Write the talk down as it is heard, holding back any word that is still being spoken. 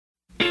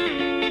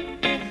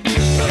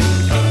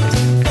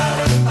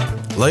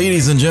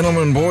Ladies and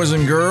gentlemen, boys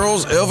and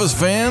girls, Elvis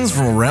fans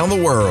from around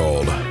the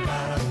world,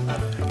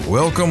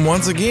 welcome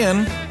once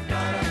again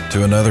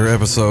to another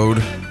episode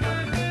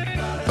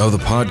of the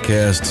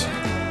podcast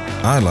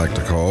I like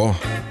to call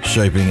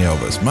Shaping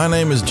Elvis. My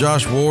name is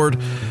Josh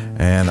Ward,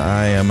 and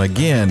I am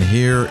again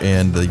here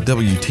in the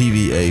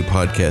WTVA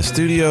podcast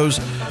studios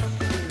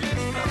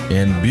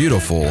in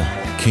beautiful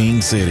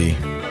King City,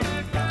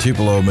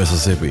 Tupelo,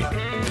 Mississippi.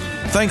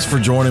 Thanks for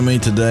joining me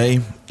today.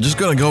 Just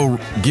going to go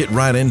get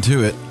right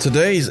into it.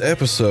 Today's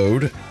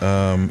episode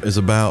is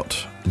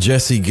about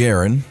Jesse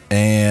Garon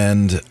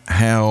and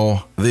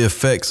how the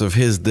effects of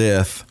his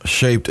death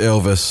shaped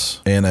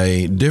Elvis in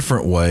a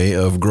different way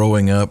of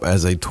growing up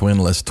as a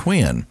twinless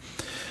twin.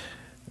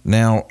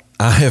 Now,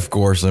 I, of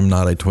course, am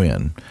not a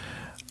twin.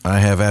 I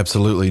have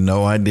absolutely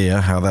no idea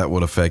how that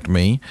would affect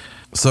me.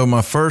 So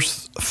my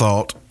first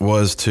thought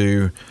was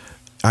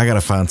I got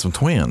to find some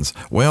twins.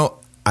 Well,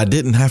 I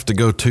didn't have to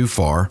go too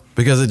far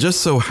because it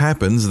just so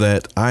happens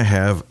that I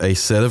have a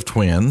set of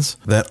twins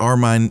that are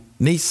my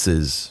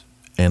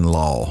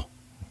nieces-in-law.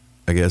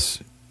 I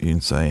guess you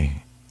can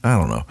say, I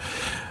don't know.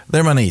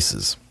 They're my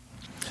nieces.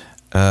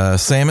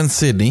 Sam and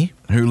Sydney,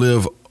 who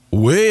live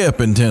way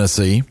up in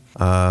Tennessee.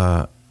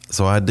 So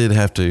I did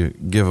have to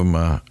give them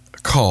a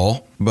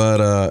call.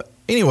 But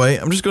anyway,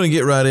 I'm just going to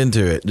get right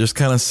into it. Just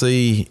kind of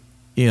see,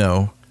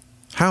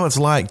 how it's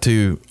like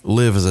to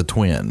live as a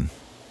twin.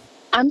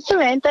 I'm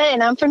Samantha,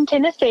 and I'm from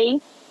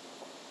Tennessee.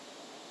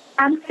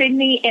 I'm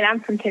Sydney, and I'm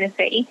from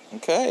Tennessee.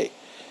 Okay.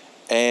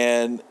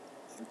 And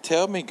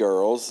tell me,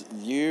 girls,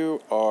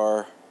 you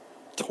are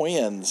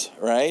twins,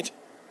 right?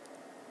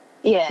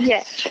 Yes.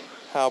 Yes.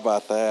 How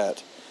about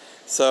that?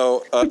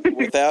 So,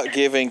 without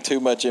giving too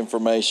much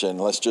information,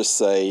 let's just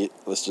say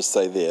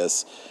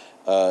this.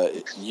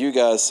 You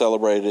guys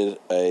celebrated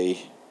a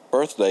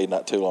birthday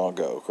not too long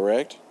ago,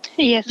 correct?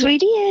 Yes, we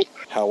did.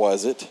 How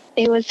was it?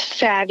 It was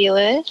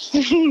fabulous.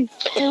 It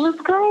was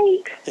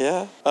great.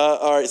 Yeah.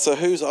 All right. So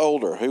who's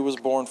older? Who was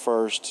born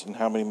first and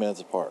how many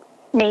minutes apart?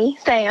 Me,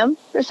 Sam,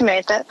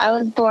 Samantha. I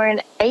was born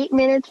 8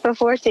 minutes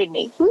before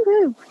Sydney.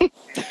 Woohoo!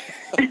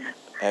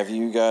 Have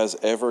you guys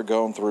ever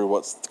gone through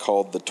what's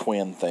called the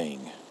twin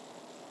thing?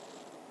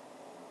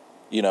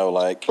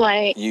 Like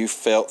you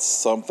felt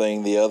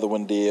something the other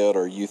one did,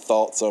 or you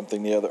thought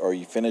something the other, or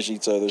you finish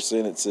each other's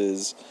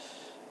sentences,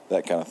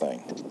 that kind of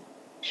thing.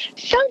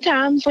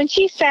 Sometimes when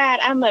she's sad,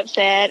 I'm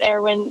upset,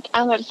 or when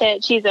I'm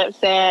upset, she's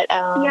upset.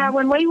 Yeah,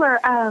 when we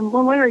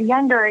were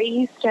younger, it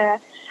used to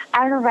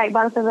aggravate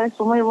both of us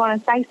when we want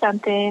to say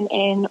something,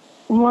 and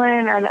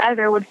one or the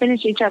other would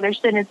finish each other's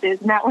sentences,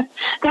 and that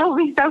would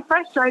be so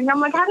frustrating. I'm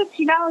like, how did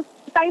she know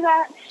to say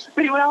that?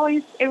 But it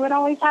would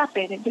always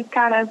happen. It just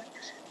kind of,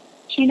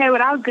 she knew what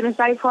I was going to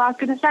say before I was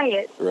going to say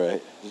it.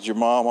 Right. Did your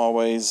mom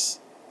always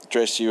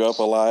dress you up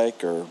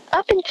alike, or?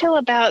 Up until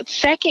about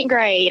second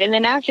grade, and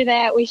then after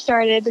that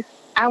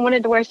I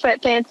wanted to wear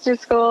sweatpants to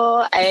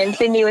school, and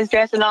Sydney was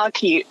dressing all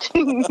cute.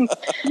 Yeah,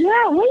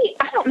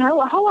 I don't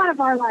know, a whole lot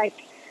of our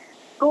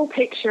school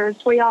pictures,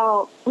 we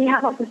have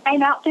the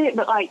same outfit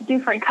but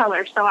different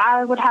colors. So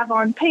I would have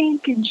on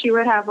pink and she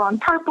would have on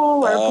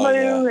purple or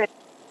blue. Yeah.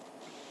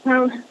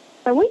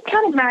 So we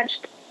kind of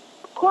matched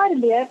quite a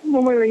bit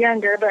when we were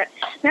younger, but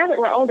now that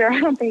we're older, I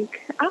don't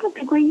think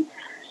we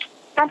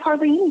have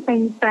hardly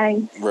anything to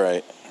say.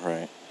 Right.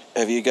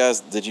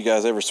 Did you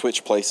guys ever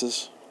switch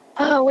places?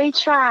 Oh, we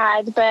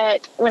tried,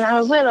 but when I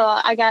was little,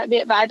 I got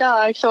bit by a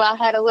dog, so I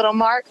had a little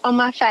mark on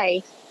my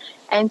face.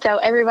 And so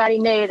everybody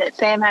knew that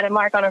Sam had a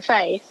mark on her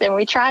face. And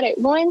we tried it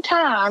one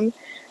time,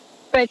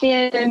 but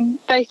then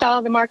they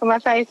saw the mark on my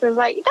face and was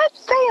like, that's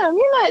Sam,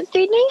 you're not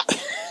Sydney.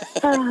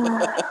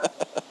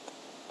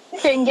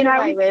 Couldn't get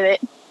away with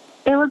it.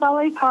 It was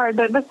always hard.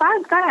 But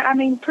besides that,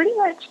 pretty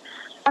much,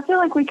 I feel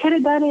like we could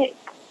have done it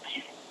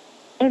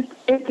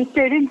if the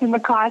students in the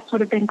class would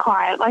have been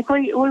quiet.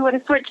 We would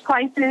have switched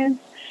places,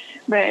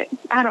 but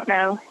I don't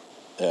know.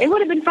 Yeah. It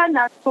would have been fun,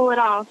 though, to pull it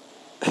off.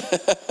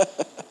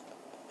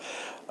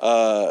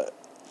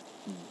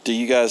 Do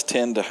you guys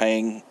tend to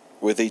hang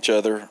with each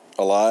other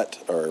a lot,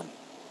 or?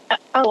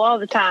 All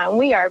the time.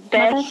 We are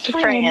best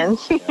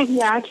friends.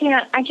 Yeah, I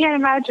can't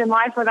imagine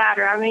life without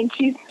her. We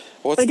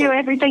do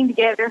everything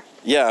together.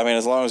 Yeah,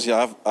 as long as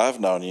I've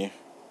known you,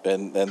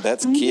 and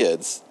that's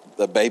kids,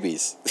 the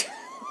babies.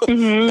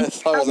 Mm-hmm.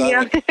 As long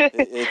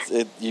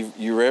as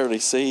you rarely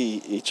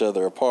see each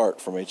other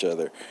apart from each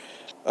other.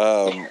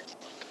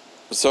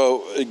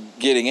 So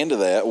getting into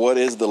that, what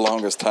is the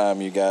longest time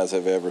you guys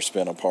have ever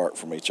spent apart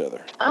from each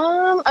other?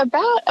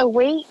 About a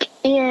week.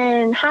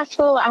 In high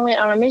school, I went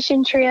on a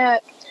mission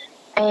trip,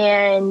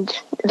 and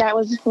that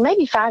was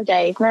maybe 5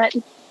 days.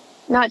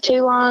 Not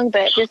too long,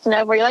 but just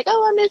enough where you're like,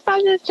 oh, I miss my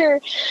sister.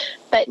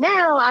 But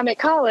now I'm at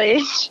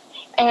college,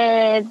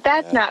 and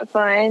that's not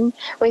fun.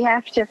 We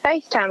have to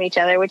FaceTime each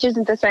other, which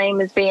isn't the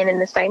same as being in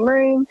the same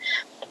room.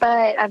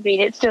 But,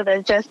 it still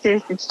does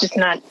justice. It's just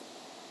not,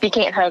 you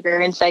can't hug her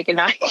and say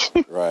goodnight.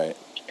 Right.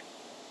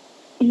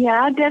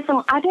 Yeah, I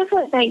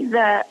definitely think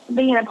that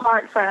being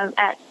apart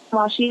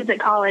while she's at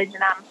college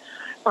and I'm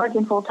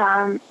working full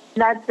time,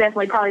 that's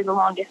definitely probably the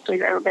longest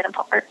we've ever been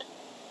apart.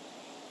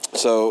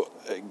 So,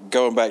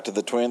 going back to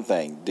the twin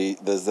thing,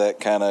 does that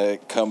kind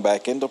of come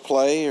back into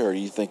play, or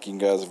you think you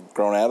guys have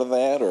grown out of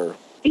that, or?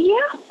 Yeah,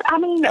 I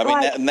mean,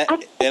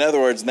 in other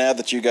words, now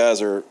that you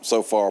guys are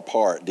so far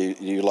apart, do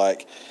you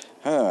like,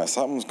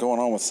 something's going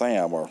on with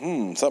Sam, or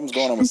something's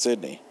going on with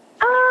Sydney?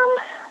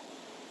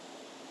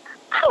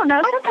 I don't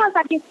know.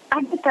 Sometimes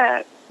I get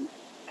the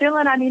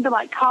feeling I need to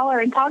like call her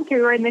and talk to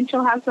her, and then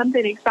she'll have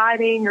something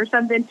exciting or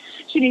something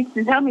she needs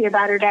to tell me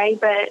about her day.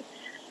 But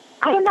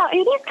I don't know. It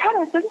is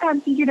kind of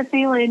sometimes you get a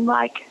feeling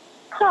like,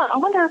 I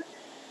wonder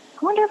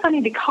if I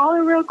need to call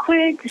her real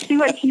quick to see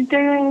what she's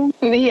doing.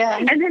 Yeah.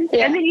 And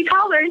then you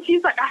call her and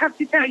she's like, I have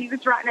to tell you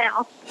this right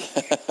now.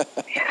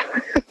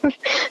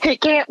 I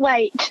can't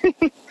wait.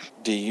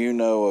 Do you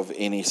know of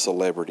any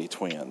celebrity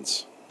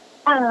twins?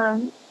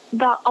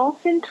 The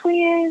Olsen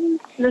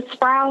twins, the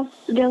Sprouse,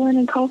 Dylan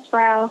and Cole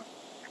Sprouse.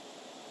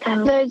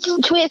 The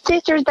twin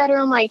sisters that are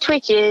on like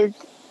Twitches,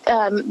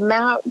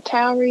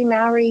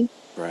 Mowry.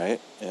 Right,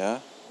 yeah.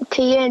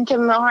 Tia and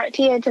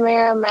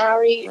Tamara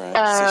Mowry.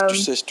 Right,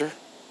 sister.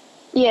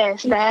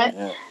 Yes, that.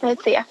 Yeah.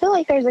 Let's see. I feel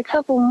like there's a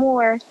couple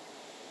more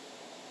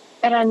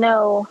that I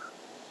know.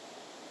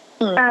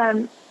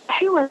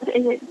 Who was it?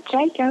 Is it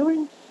Jake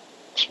Owen?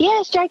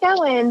 Yes, Jake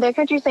Owen, the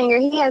country singer.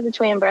 He has a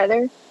twin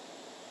brother.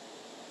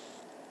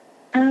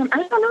 I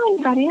don't know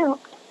anybody else.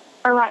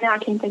 Or right now I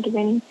can't think of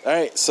any. All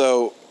right,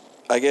 so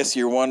I guess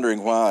you're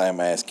wondering why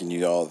I'm asking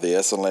you all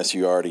this, unless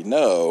you already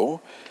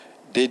know.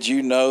 Did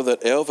you know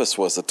that Elvis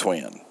was a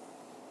twin?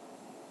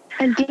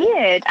 I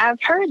did.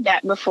 I've heard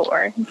that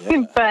before.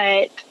 Yeah.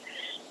 But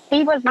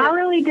he was. I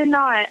really did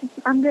not.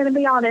 I'm going to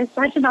be honest.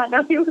 I did not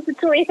know he was a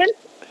twin.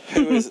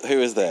 Who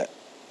is that?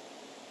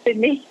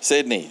 Sydney.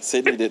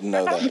 Sydney didn't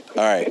know that.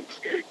 All right.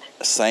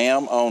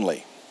 Sam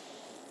only.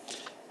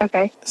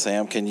 Okay.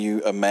 Sam, can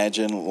you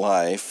imagine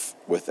life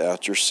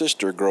without your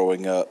sister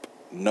growing up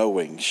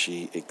knowing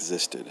she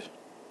existed?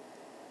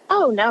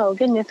 Oh, no.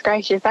 Goodness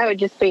gracious. That would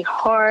just be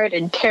hard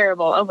and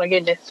terrible. Oh, my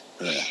goodness.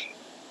 Yeah.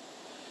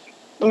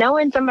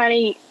 Knowing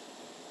somebody,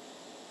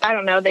 I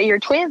don't know, that you're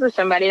twins with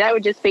somebody, that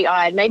would just be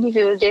odd. Maybe if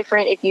it was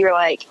different, if you were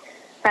like,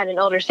 had an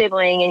older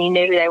sibling and you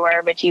knew who they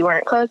were, but you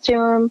weren't close to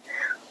them.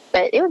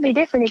 But it would be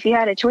different if you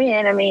had a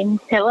twin. I mean,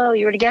 hello,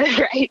 you were together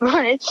for 8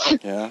 months.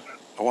 Yeah.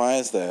 Why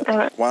is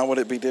that? Why would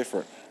it be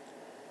different?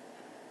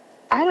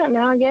 I don't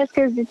know. I guess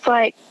because it's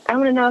like, I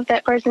want to know if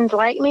that person's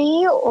like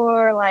me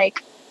or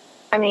like,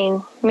 I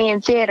mean, me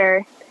and Sid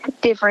are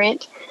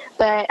different,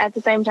 but at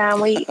the same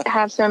time, we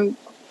have some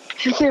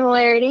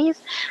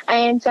similarities.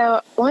 And so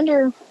I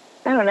wonder,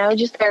 I don't know,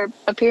 just their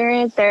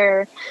appearance,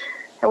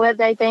 what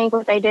they think,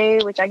 what they do,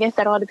 which I guess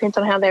that all depends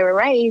on how they were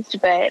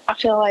raised. But I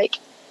feel like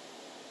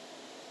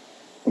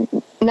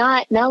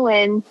not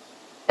knowing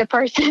the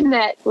person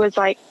that was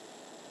like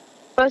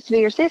supposed to be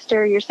your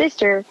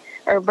sister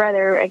or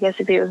brother, I guess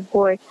if he was a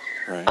boy.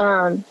 Right.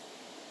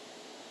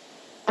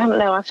 I don't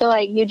know. I feel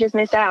like you just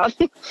miss out.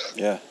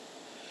 Yeah.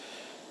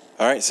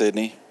 All right,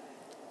 Sydney.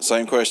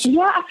 Same question.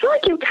 Yeah, I feel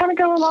like you kind of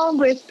go along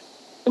with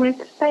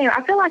Sam.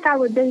 I feel like I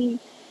would be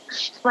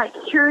like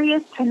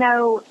curious to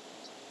know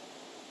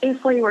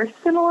if we were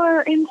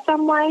similar in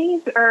some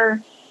ways,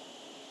 or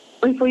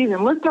if we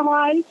even looked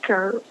alike,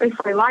 or if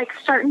we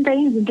liked certain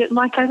things and didn't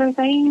like other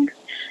things.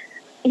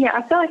 Yeah,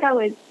 I feel like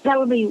I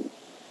would be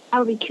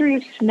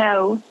curious to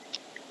know,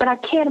 but I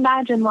can't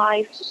imagine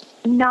life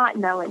not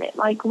knowing it.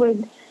 Like,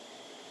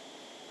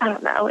 I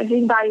don't know if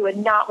anybody would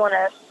not want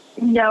to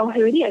know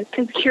who it is,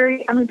 because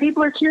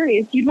people are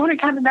curious. You'd want to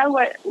kind of know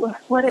what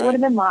it would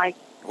have been like.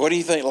 What do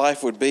you think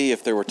life would be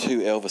if there were 2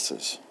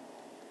 Elvises?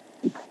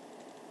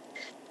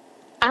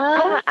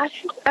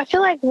 I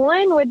feel like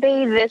one would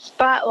be the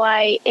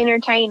spotlight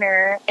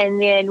entertainer,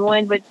 and then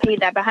one would be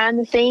that behind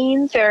the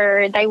scenes,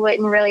 or they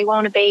wouldn't really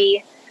want to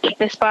be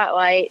the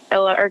spotlight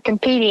or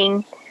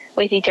competing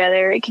with each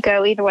other. It could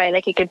go either way.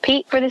 They could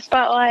compete for the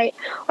spotlight,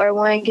 or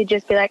one could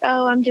just be like,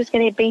 oh, I'm just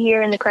going to be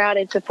here in the crowd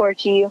and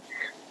support you.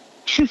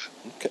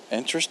 Okay.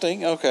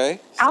 Interesting. Okay.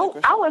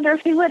 I wonder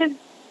if he would have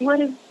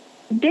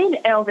been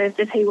Elvis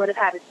if he would have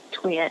had a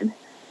twin,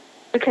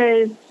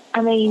 because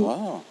I mean,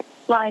 wow.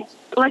 like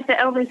the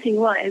Elvis he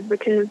was,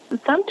 because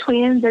some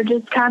twins are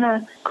just kind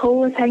of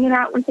cool with hanging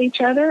out with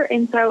each other,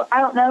 and so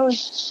I don't know if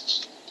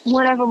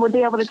one of them would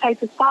be able to take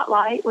the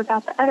spotlight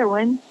without the other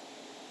one.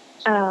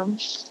 I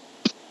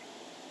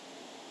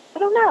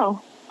don't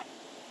know.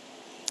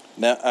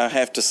 Now, I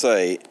have to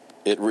say,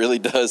 it really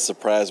does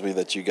surprise me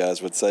that you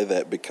guys would say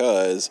that,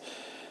 because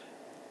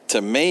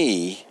to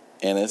me,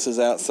 and this is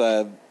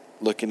outside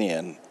looking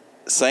in,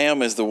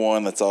 Sam is the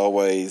one that's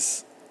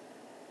always,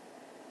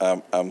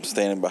 I'm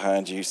standing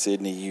behind you,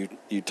 Sydney,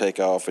 you take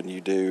off and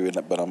you do,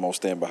 but I'm going to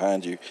stand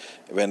behind you.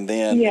 And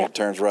then it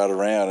turns right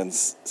around, and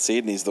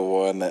Sydney's the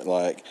one that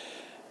like,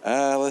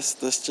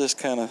 let's just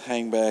kind of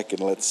hang back and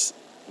let's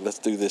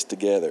do this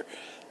together.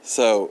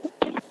 So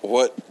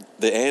what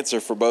the answer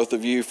for both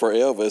of you for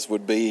Elvis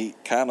would be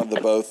kind of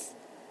the both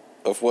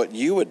of what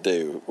you would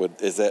do.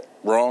 Is that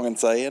wrong in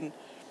saying?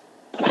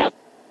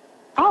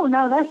 Oh,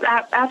 no, that's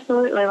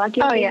absolutely like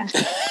it. Oh, yeah.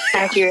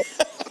 Accurate.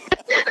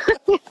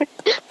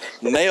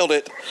 Nailed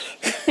it.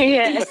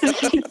 Yes.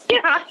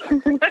 Yeah.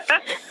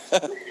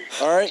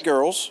 All right,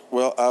 girls.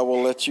 Well, I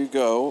will let you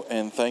go,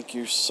 and thank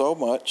you so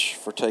much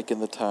for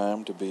taking the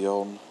time to be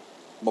on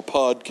my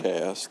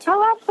podcast.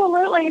 Oh,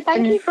 absolutely.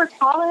 Thank you for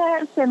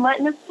calling us and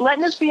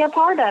letting us be a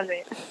part of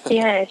it.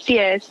 Yes.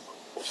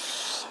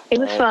 It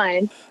was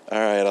fun. All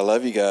right, I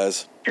love you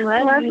guys.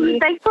 Love you.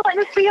 Thanks for letting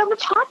us be on the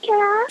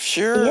podcast.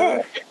 Sure.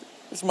 Yes.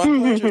 It's my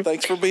pleasure.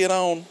 Thanks for being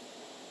on.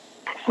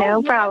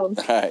 No problem.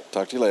 All right,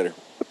 talk to you later.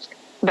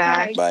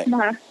 Bye. Bye.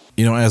 Bye.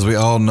 You know, as we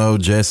all know,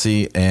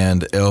 Jesse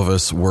and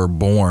Elvis were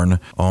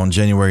born on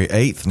January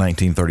 8th,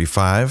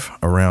 1935,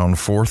 around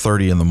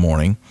 4:30 in the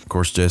morning. Of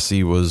course,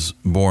 Jesse was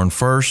born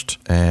first,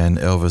 and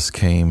Elvis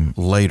came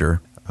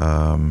later.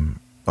 A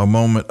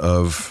moment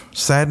of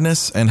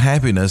sadness and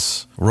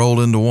happiness rolled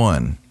into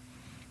one.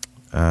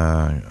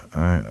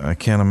 I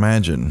can't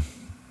imagine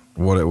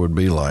what it would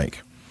be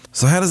like.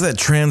 So how does that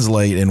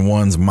translate in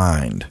one's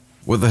mind?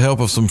 With the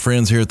help of some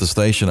friends here at the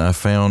station, I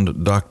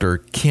found Dr.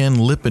 Ken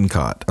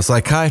Lippincott, a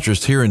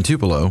psychiatrist here in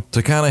Tupelo,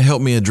 to kind of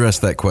help me address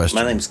that question.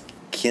 My name's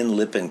Ken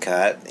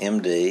Lippincott,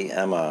 MD.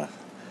 I'm a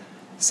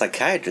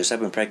psychiatrist. I've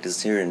been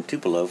practicing here in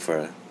Tupelo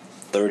for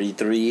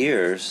 33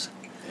 years.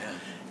 Yeah.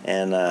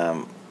 And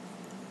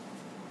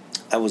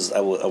I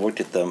worked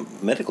at the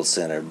medical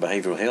center,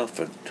 behavioral health,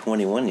 for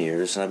 21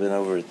 years, and I've been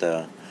over at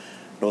the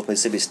North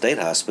Mississippi State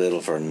Hospital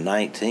for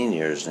 19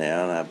 years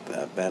now, and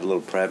I've had a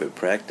little private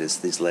practice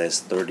these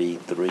last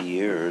 33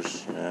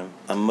 years. You know.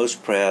 I'm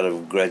most proud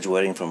of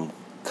graduating from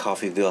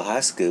Coffeyville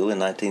High School in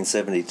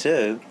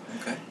 1972.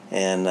 Okay.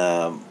 And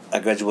I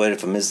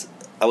graduated from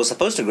I was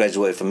supposed to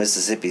graduate from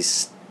Mississippi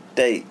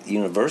State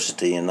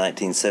University in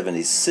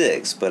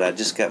 1976, but I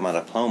just got my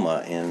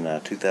diploma in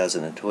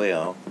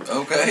 2012.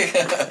 Okay.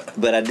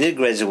 But I did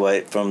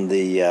graduate from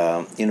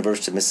the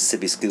University of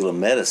Mississippi School of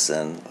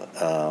Medicine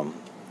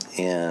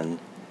in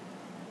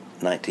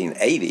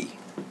 1980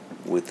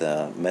 with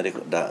a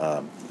medical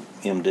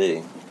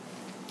MD.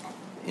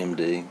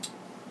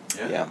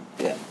 Yeah.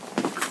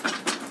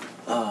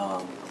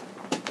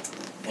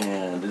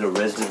 And did a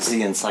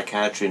residency in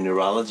psychiatry and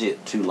neurology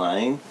at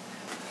Tulane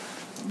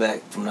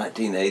back from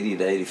 1980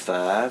 to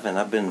 85, and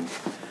I've been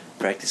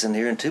practicing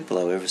here in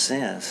Tupelo ever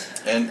since.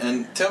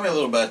 And tell me a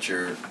little about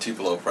your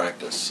Tupelo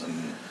practice.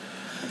 And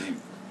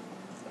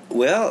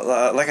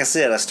Well, like I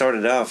said, I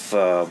started off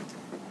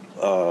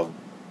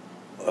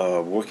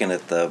working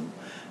at the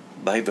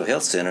Behavioral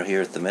Health Center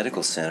here at the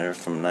Medical Center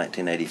from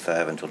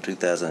 1985 until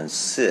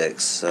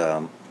 2006.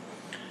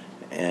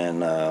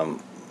 And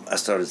I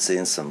started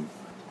seeing some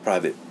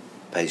private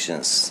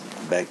patients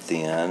back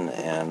then.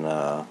 And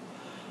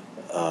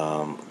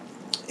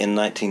in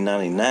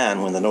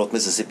 1999, when the North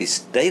Mississippi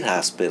State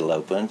Hospital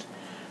opened,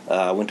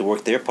 I went to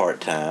work there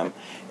part-time,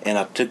 and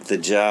I took the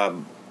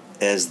job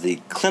as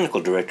the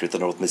clinical director at the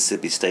North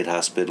Mississippi State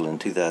Hospital in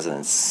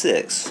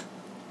 2006.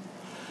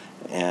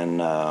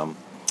 And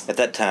at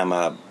that time,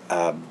 I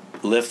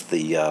left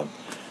the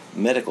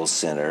medical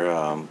center,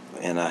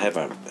 and I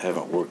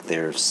haven't worked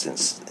there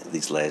since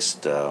these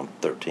last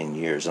 13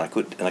 years. And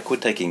I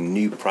quit taking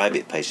new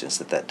private patients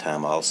at that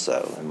time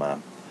also in my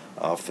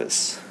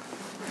office.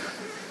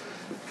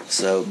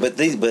 So,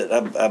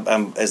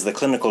 I'm as the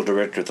clinical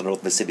director at the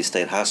North Mississippi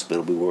State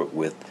Hospital, we work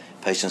with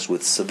patients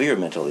with severe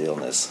mental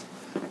illness.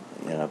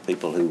 You know,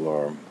 people who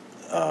are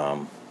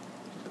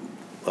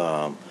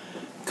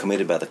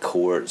committed by the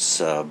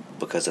courts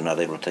because they're not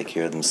able to take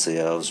care of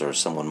themselves, or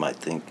someone might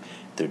think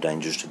they're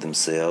dangerous to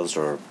themselves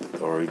or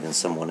even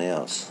someone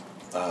else.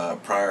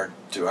 prior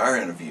to our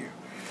interview,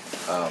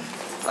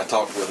 I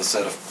talked with a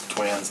set of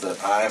twins that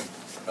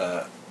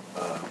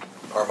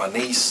are my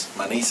nieces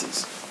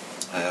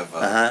have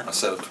a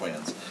set of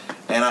twins,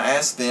 and I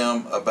asked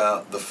them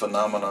about the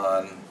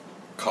phenomenon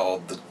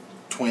called the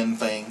twin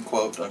thing,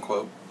 quote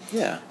unquote.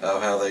 Yeah.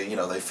 Of how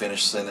they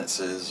finish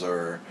sentences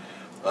or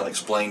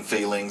unexplained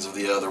feelings of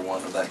the other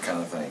one or that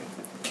kind of thing.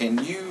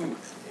 Can you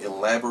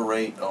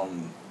elaborate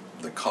on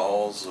the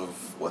cause of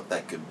what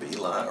that could be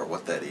like or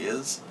what that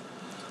is?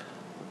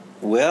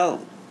 Well,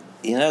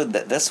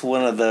 that's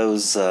one of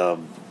those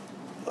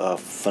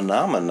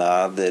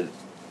phenomena that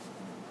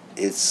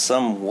it's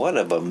somewhat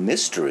of a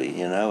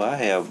mystery. I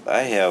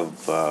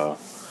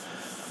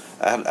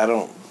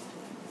don't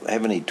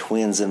have any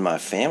twins in my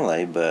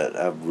family, but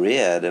I've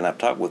read and I've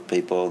talked with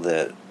people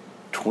that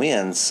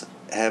twins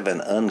have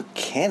an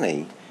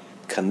uncanny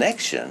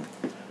connection.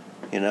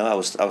 I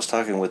was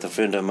talking with a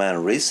friend of mine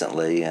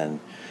recently, and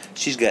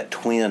she's got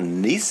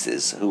twin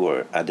nieces who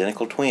are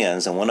identical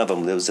twins, and one of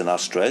them lives in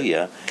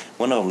Australia,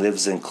 one of them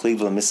lives in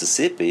Cleveland,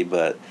 Mississippi.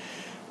 But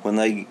when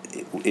they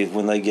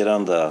get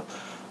on the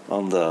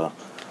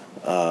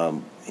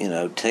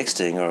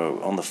texting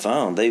or on the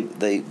phone,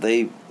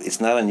 they it's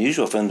not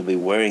unusual for them to be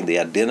wearing the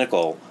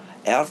identical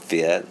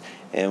outfit.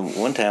 And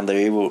one time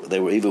they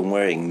were even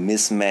wearing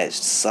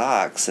mismatched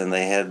socks, and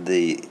they had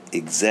the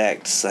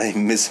exact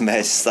same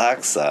mismatched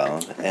socks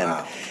on. And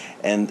Wow.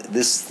 and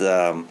this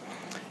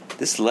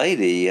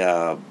lady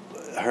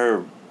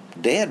her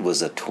dad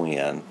was a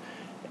twin,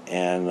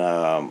 and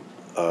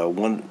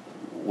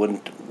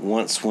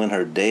once when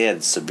her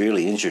dad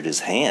severely injured his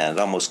hand,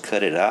 almost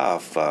cut it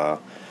off,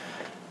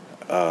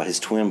 his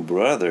twin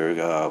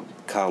brother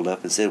called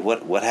up and said,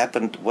 "What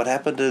happened? What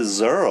happened to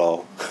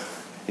Zerl?"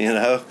 You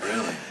know,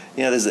 Really?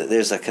 you know,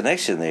 there's a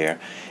connection there,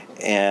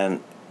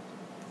 and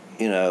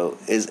you know,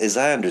 as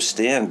I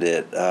understand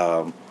it,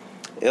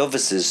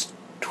 Elvis's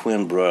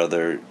twin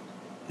brother,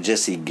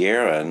 Jesse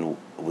Garon,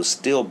 was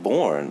still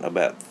born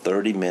about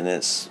 30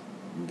 minutes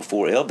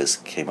before Elvis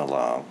came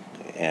along.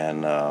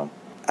 And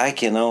I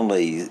can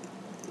only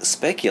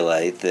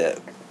speculate that,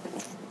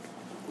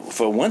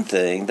 for one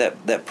thing,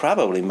 that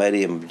probably made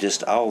him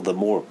just all the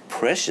more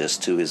precious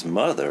to his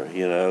mother.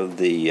 You know,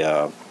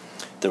 the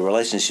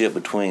relationship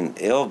between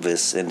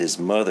Elvis and his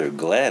mother,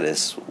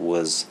 Gladys,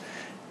 was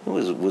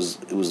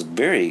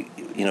very,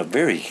 you know,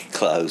 very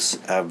close.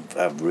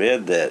 I've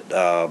read that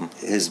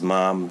his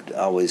mom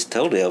always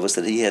told Elvis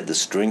that he had the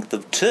strength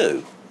of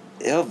two.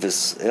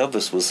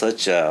 Elvis was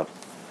such a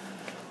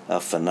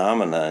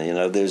phenomena. You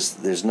know,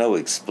 there's no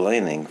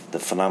explaining the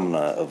phenomena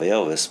of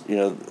Elvis. You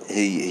know,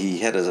 he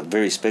had a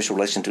very special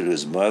relation to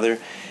his mother,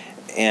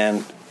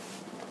 and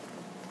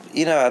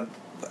you know,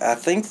 I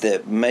think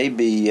that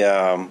maybe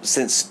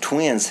since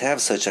twins have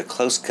such a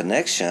close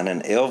connection,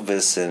 and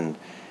Elvis and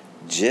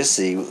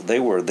Jesse, they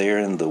were there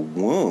in the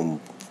womb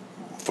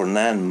for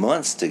 9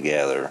 months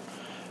together,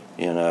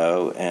 you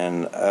know,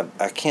 and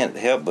I can't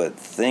help but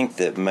think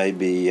that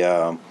maybe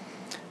that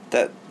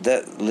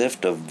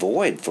left a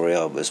void for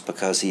Elvis,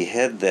 because he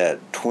had that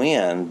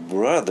twin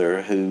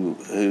brother who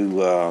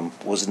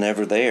was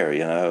never there,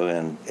 you know.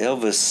 And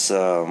Elvis,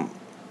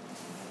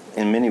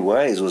 in many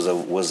ways, was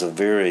a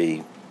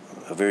very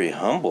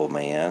humble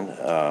man.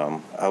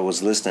 I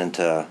was listening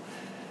to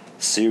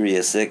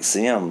Sirius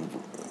XM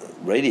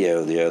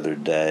radio the other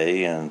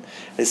day, and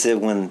they said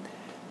when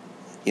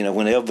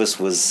Elvis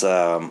was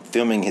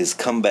filming his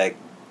comeback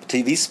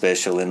TV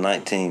special in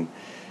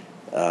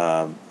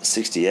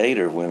 1968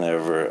 or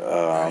whenever,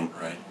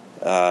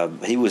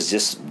 he was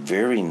just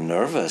very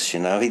nervous.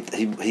 You know,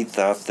 he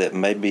thought that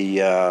maybe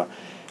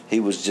he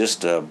was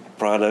just a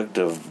product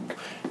of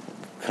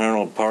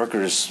Colonel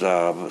Parker's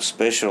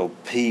special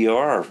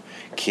PR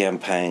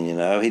campaign. You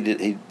know,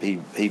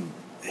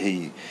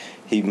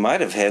 he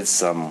might have had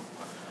some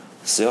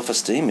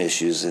self-esteem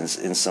issues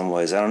in some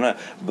ways. I don't know,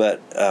 but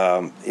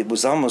it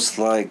was almost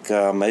like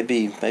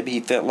maybe he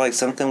felt like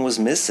something was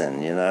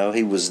missing. You know,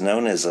 he was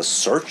known as a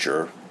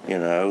searcher. You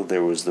know,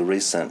 there was the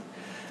recent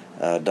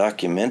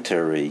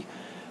documentary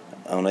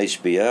on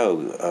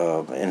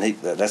HBO, and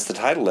that's the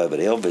title of it,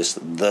 Elvis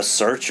the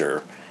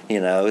Searcher.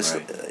 You know,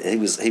 he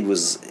was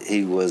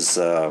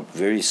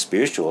very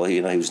spiritual.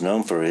 You know, he was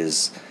known for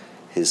his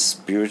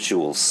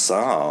spiritual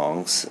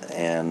songs,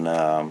 and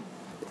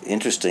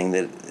interesting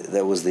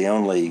that was the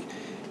only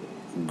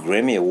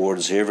Grammy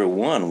Awards he ever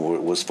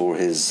won was for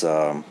his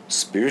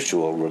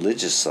spiritual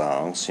religious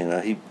songs. You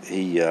know,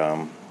 he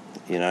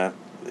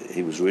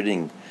was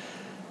reading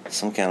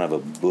some kind of a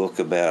book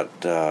about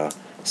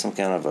some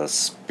kind of a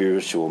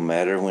spiritual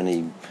matter when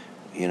he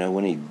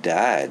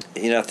died.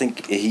 You know, I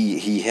think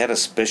he had a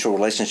special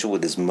relationship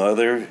with his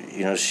mother.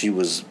 You know, he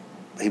was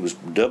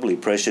doubly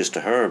precious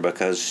to her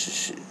because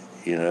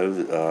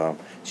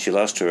she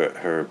lost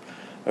her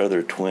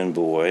other twin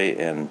boy,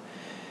 and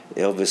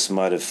Elvis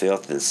might have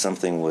felt that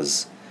something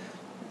was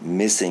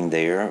missing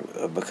there,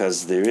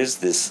 because there is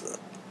this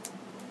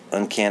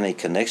uncanny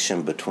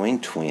connection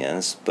between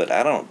twins. But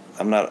I'm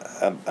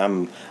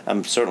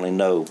certainly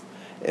no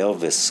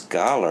Elvis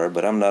scholar,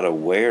 but I'm not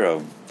aware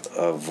of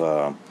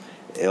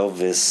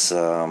Elvis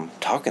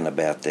talking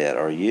about that.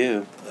 Are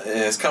you?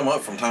 It's come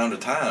up from time to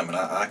time, and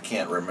I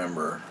can't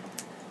remember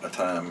a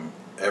time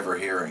ever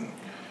hearing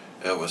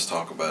Elvis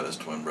talk about his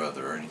twin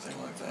brother or anything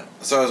like that.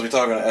 So as we're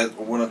talking,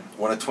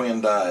 when a twin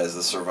dies,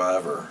 the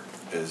survivor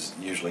is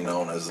usually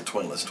known as the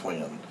twinless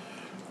twin,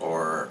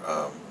 or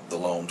the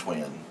lone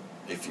twin,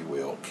 if you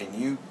will. Can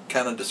you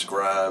kind of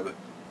describe,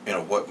 you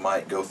know, what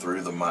might go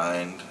through the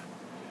mind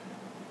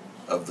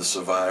of the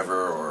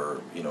survivor, or,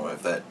 you know,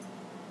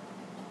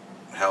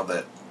 how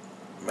that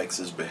makes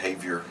his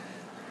behavior?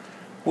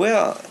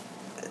 Well,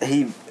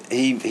 he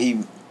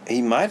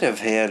might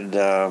have had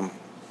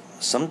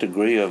some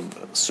degree of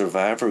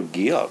survivor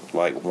guilt,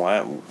 like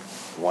why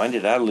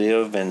did I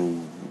live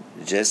and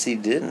Jesse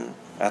didn't?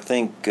 I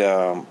think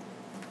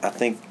Elvis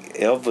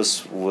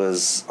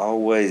was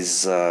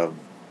always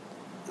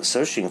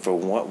searching for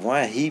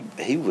why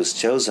he was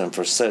chosen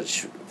for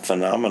such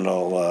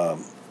phenomenal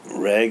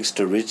rags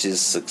to riches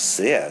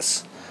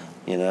success.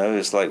 You know,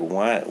 it's like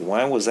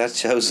why was I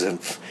chosen?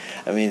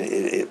 I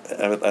mean,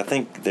 I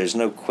think there's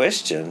no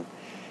question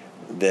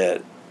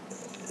that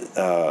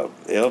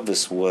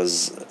Elvis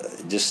was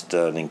just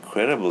an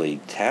incredibly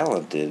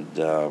talented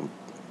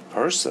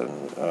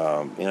person.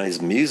 You know,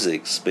 his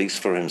music speaks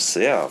for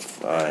himself.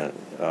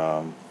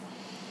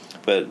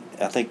 But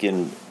I think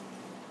in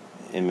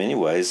many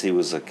ways he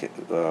was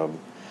kind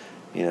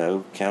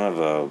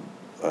of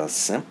a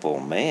simple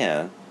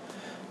man.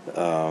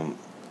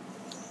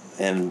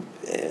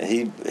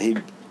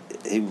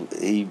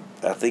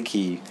 I think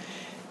he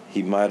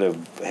might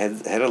have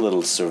had a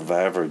little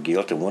survivor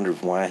guilt and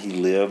wondered why he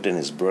lived and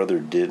his brother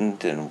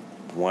didn't, and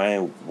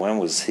why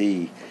was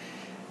he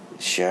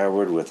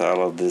showered with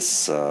all of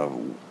this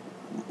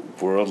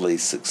worldly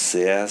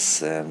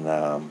success,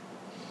 and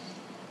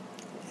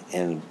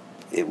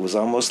it was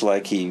almost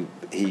like he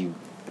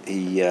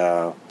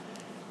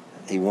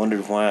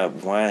wondered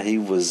why he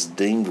was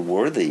deemed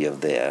worthy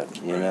of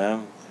that, you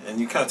know. And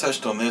you kind of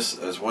touched on this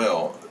as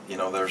well. You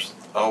know, there's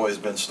always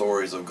been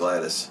stories of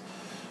Gladys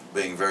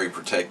being very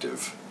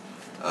protective.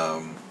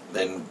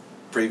 In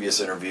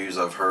previous interviews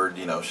I've heard,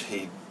 you know,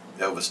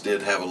 Elvis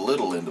did have a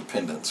little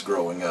independence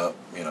growing up,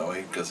 you know,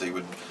 because he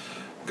would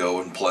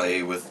go and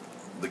play with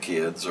the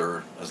kids,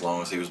 or as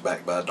long as he was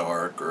back by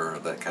dark, or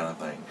that kind of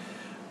thing.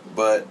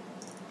 But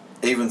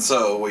even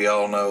so, we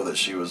all know that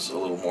she was a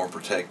little more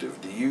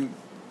protective. Do you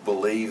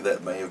believe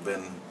that may have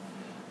been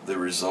the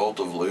result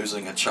of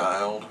losing a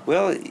child?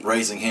 Well,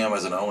 raising him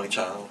as an only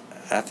child?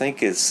 I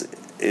think it's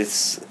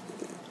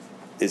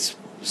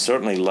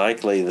certainly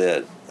likely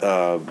that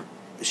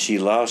she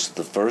lost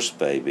the first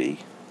baby,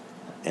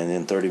 and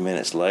then 30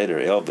 minutes later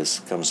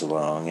Elvis comes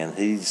along, and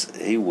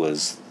he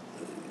was,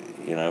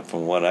 you know,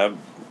 from what I've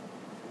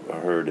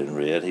heard and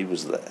read, he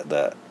was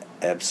the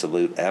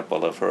absolute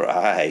apple of her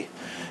eye.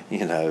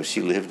 You know,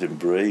 she lived and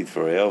breathed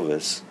for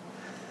Elvis.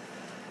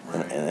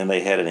 Right. And they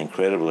had an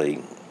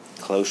incredibly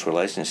close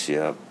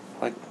relationship,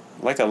 like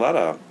a lot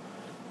of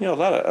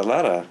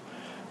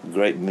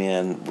great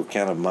men were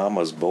kind of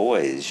mama's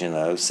boys. You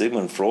know,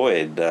 Sigmund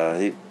Freud,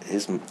 I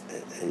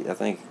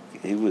think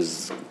he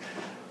was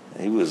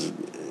a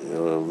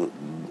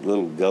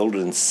little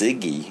golden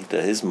Siggy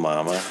to his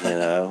mama. You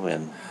know,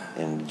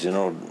 and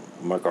General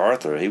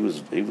MacArthur, he was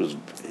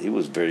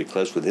very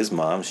close with his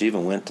mom. She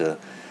even went to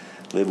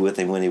live with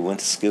him when he went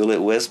to school at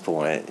West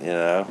Point. You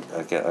know,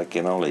 I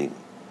can only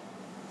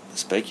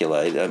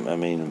speculate. I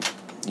mean,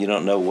 you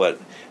don't know what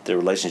their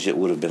relationship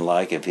would have been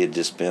like if he had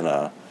just been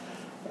a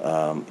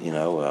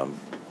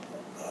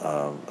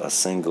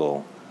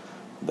single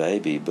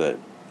baby. But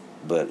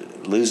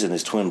losing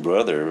his twin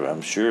brother,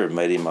 I'm sure,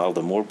 made him all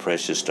the more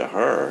precious to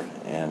her.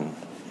 And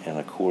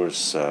of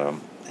course,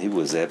 he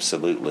was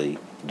absolutely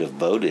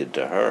devoted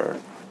to her.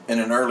 In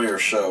an earlier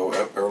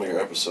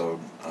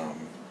episode, I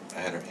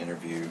had an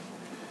interview,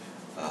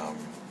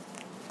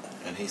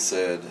 and he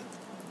said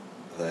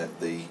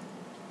that the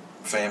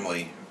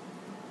family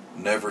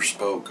never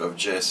spoke of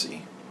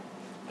Jesse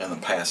in the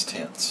past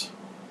tense.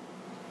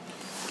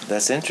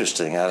 That's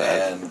interesting. I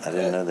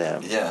didn't know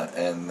that. Yeah,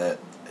 and that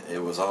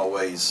it was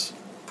always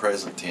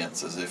present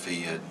tense, as if he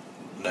had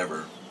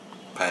never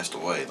passed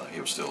away, like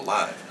he was still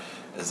alive.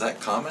 Is that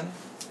common?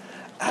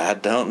 I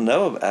don't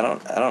know. I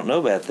don't know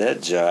about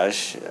that,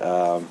 Josh.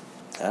 I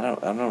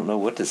don't know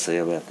what to say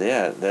about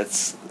that.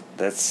 That's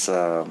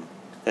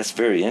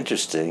very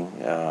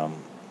interesting. I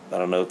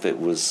don't know if it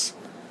was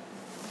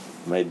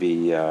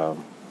maybe they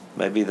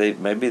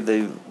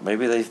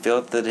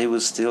felt that he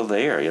was still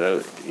there.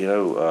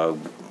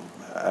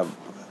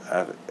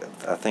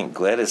 I think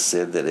Gladys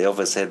said that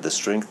Elvis had the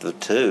strength of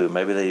two.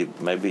 Maybe they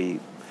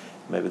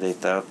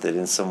thought that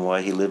in some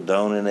way he lived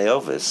on in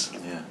Elvis.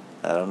 Yeah.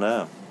 I don't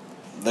know.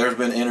 There's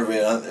been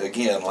interview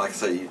again, like I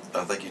say,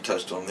 I think you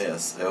touched on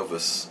this.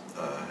 Elvis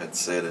had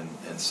said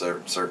in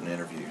certain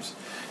interviews,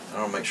 I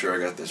want to make sure I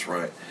got this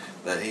right,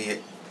 that he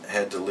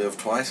had to live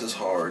twice as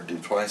hard, do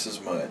twice as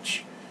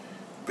much,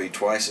 be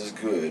twice as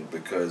good,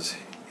 because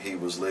he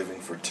was living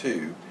for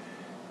two,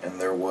 and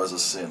there was a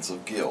sense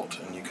of guilt.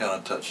 And you kind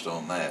of touched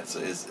on that. So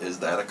is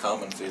that a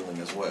common feeling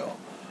as well?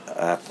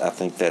 I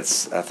think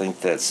that's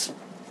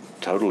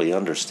totally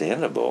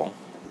understandable,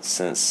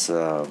 since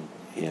they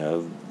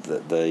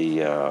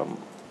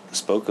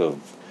spoke of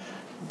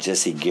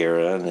Jesse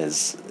Guerin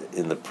as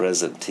in the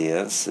present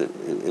tense.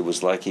 It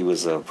was like he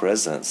was a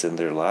presence in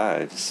their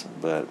lives,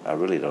 but I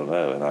really don't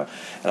know.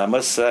 And I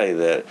must say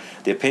that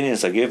the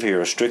opinions I give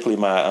here are strictly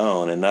my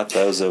own and not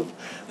those of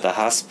the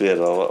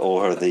hospital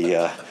or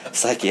the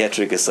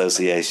Psychiatric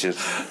Association.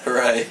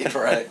 Right.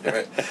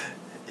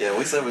 Yeah,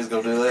 we said we was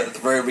going to do that at the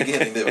very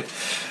beginning, didn't we?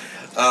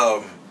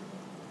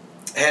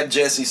 Had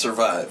Jesse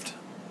survived,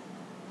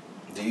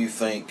 do you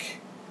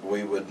think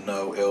we would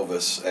know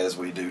Elvis as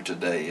we do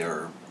today,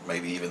 or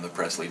maybe even the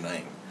Presley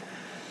name?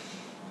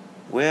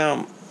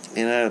 Well,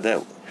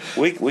 that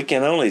we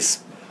can only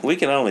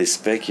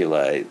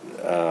speculate.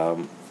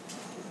 Who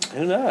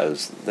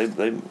knows?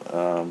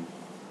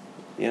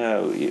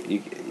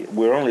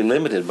 We're only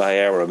limited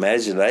by our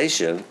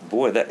imagination.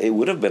 Boy, that it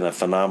would have been a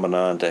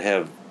phenomenon to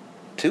have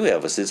two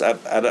Elvises.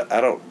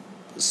 I don't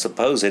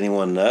suppose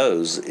anyone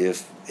knows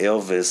if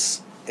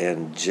Elvis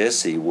and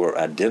Jesse were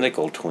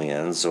identical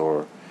twins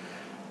or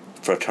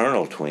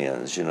fraternal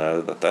twins.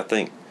 I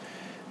think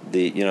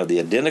the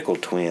identical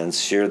twins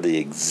share the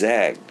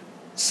exact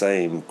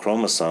same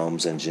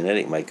chromosomes and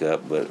genetic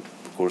makeup, but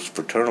of course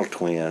fraternal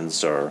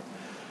twins are,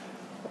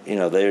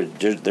 they're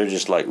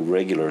just like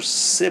regular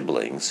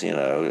siblings.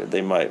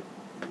 They might,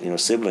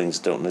 siblings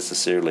don't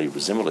necessarily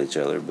resemble each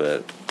other,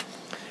 but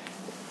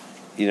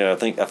I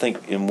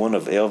think in one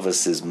of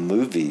Elvis's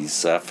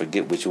movies, I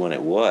forget which one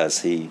it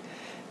was, he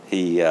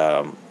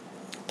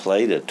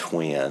played a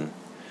twin,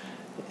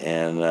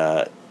 and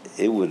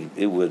it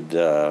would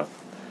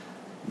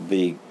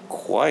be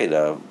quite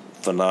a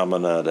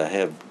phenomena to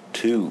have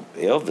two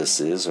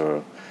Elvises,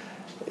 or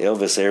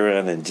Elvis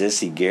Aaron and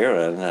Jesse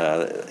Garon.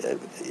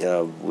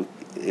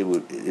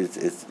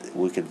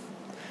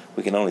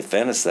 We can only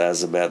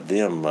fantasize about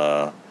them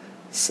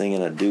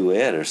singing a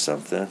duet or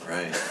something.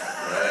 Right.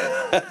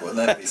 Wouldn't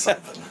that be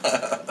something?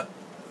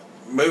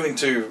 Moving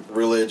to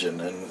religion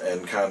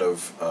and kind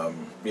of,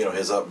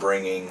 his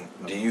upbringing,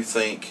 do you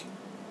think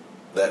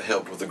that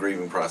helped with the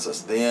grieving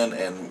process then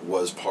and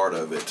was part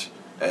of it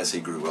as he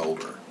grew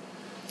older?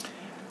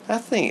 I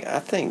think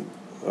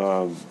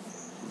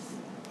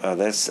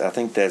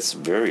that's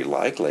very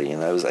likely.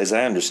 As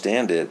I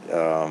understand it,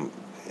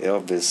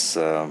 Elvis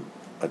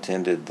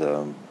attended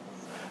a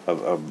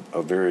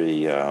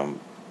very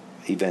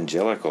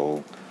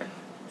evangelical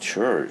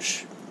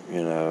church,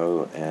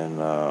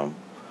 and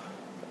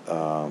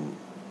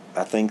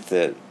I think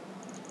that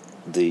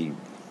the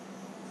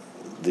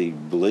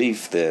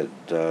belief that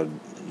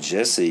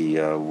Jesse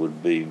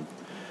would be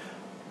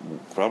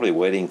probably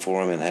waiting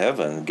for him in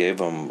heaven gave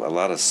him a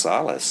lot of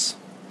solace.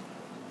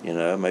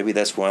 Maybe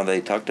that's why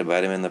they talked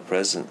about him in the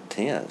present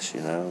tense.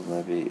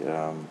 Maybe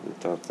they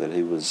thought that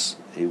he was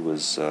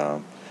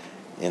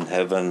in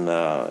heaven,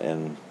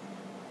 and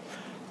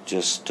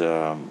just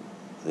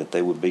that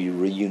they would be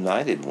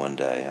reunited one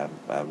day.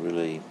 I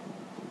really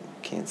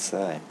can't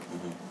say.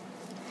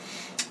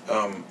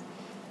 Mm-hmm.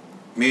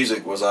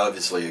 Music was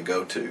obviously a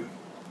go-to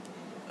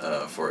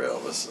for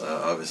Elvis.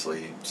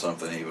 Obviously,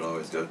 something he would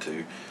always go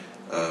to.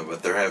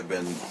 But there have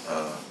been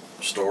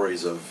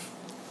stories of,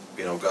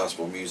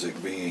 gospel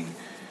music being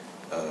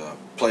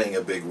playing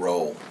a big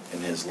role in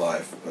his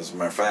life. As a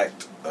matter of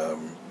fact,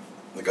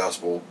 the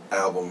gospel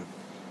album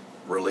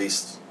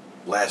released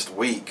last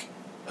week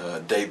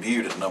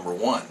debuted at number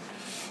 1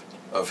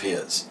 of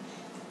his,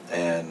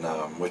 and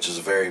which is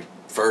a very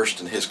first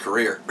in his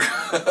career.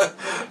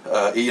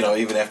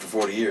 Even after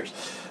 40 years.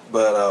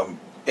 But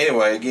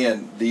anyway,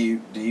 again, do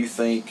you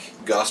think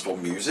gospel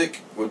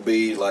music would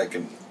be like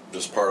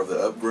just part of the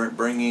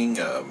upbringing,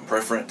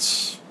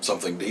 preference,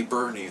 something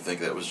deeper? Do you think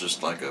that was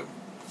just like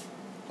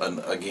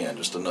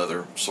just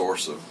another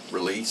source of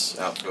release,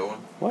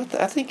 outgoing? Well,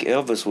 I think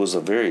Elvis was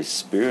a very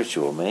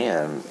spiritual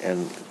man,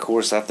 and of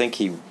course, I think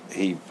he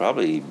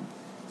probably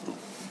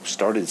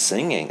started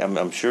singing.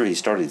 I'm sure he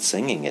started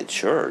singing at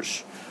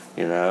church,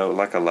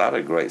 like a lot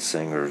of great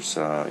singers.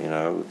 The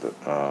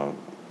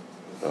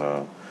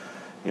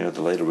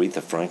late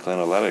Aretha Franklin,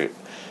 a lot of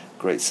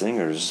great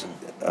singers.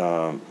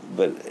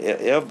 But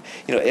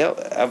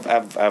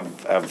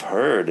I've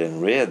heard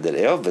and read that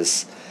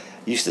Elvis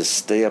used to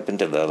stay up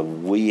into the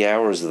wee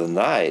hours of the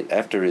night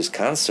after his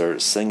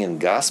concert singing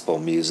gospel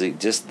music.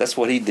 Just that's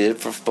what he did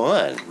for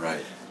fun.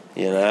 Right.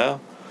 He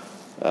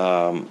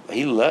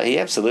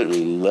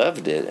absolutely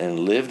loved it and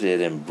lived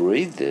it and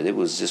breathed it. It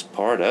was just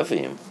part of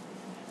him.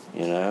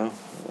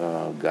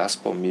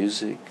 Gospel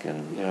music,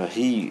 and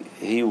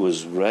he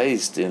was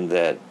raised in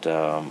that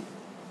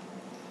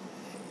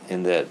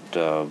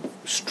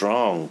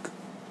strong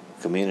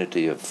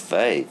community of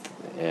faith,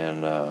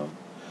 and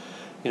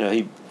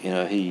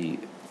he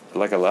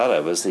like a lot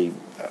of us, he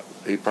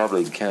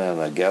probably kind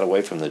of got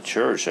away from the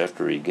church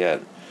after he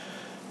got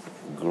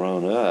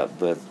grown up,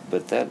 but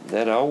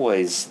that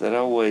always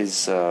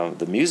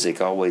the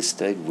music always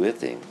stayed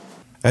with him.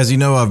 As you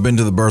know, I've been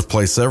to the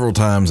birthplace several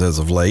times as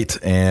of late,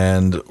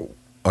 and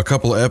a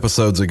couple of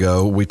episodes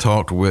ago, we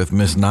talked with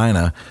Miss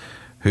Nina,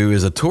 who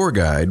is a tour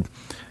guide,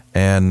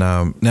 and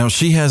now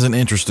she has an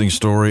interesting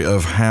story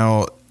of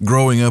how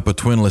growing up a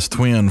twinless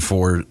twin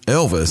for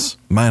Elvis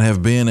might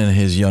have been in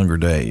his younger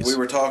days. We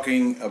were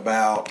talking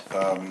about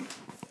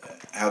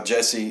how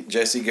Jesse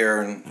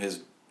Garon,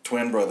 his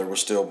twin brother,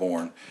 was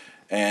stillborn,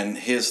 and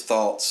his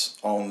thoughts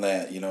on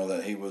that,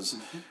 that he was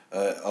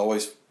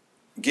always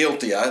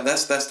guilty.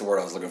 That's the word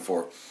I was looking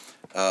for.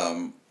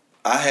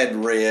 I had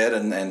read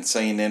and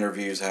seen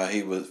interviews how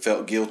he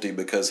felt guilty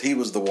because he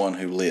was the one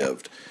who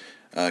lived.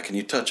 Can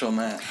you touch on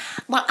that?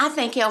 Well, I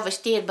think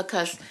Elvis did,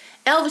 because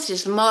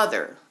Elvis's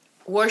mother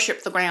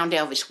worshipped the ground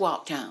Elvis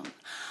walked on.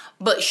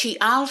 But she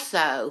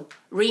also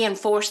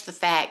reinforced the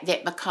fact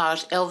that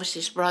because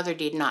Elvis's brother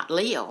did not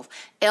live,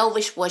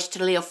 Elvis was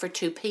to live for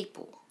two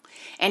people.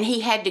 And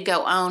he had to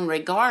go on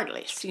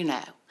regardless,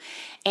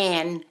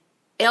 And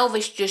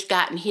Elvis just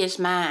got in his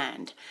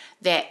mind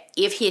that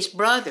if his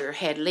brother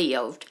had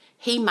lived,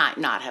 he might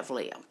not have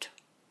lived.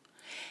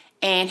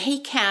 And he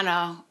kind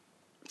of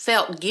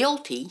felt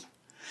guilty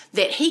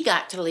that he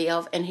got to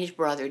live and his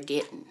brother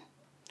didn't.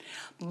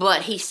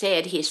 But he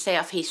said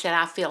himself,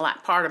 I feel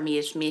like part of me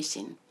is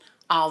missing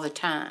all the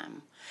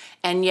time.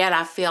 And yet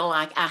I feel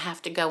like I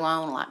have to go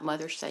on, like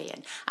Mother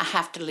said. I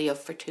have to live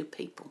for two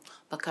people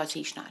because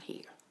he's not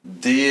here.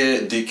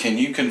 Can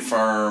you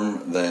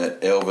confirm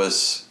that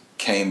Elvis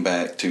came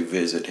back to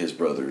visit his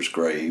brother's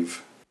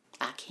grave?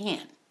 I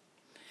can.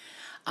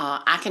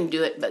 I can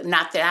do it, but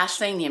not that I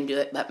seen him do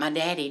it, but my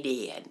daddy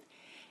did.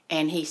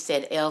 And he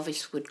said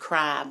Elvis would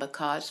cry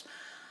because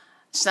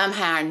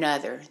somehow or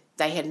another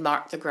they had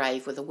marked the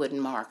grave with a wooden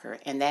marker,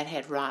 and that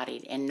had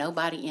rotted, and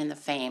nobody in the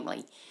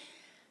family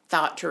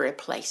thought to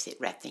replace it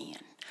right then.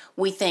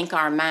 We think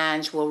our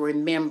minds will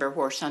remember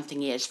where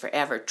something is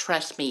forever.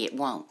 Trust me, it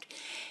won't.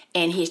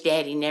 And his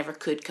daddy never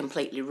could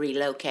completely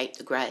relocate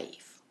the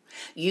grave.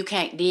 You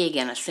can't dig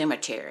in a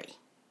cemetery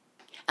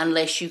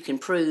unless you can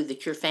prove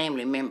that your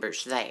family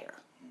member's there.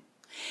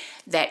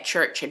 That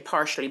church had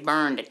partially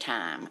burned a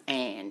time,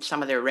 and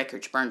some of their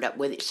records burned up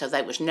with it, so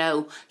there was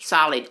no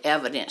solid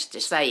evidence to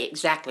say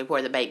exactly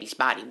where the baby's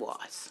body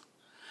was.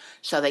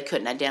 So they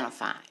couldn't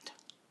identify it.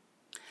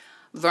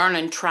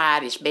 Vernon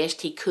tried as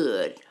best he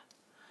could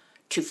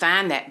to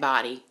find that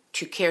body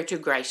to care to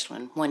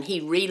Graceland when he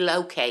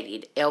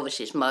relocated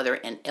Elvis's mother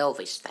and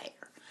Elvis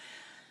there.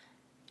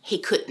 He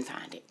couldn't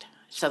find it,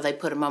 so they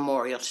put a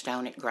memorial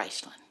stone at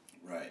Graceland.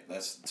 Right.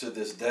 That's to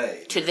this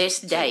day. To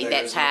this day,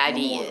 that's how it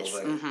is.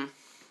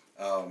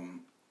 Mm-hmm.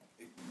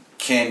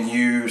 Can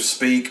you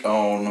speak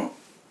on?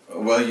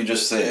 Well, you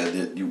just said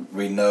that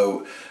we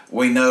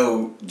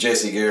know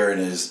Jesse Garrett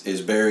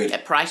is buried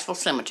At Priceville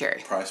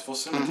Cemetery. Priceville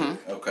Cemetery.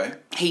 Mm-hmm. Okay.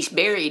 He's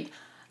buried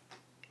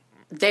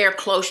there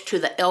close to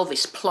the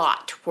Elvis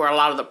plot where a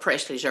lot of the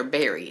Presleys are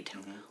buried.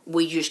 Mm-hmm.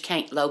 We just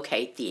can't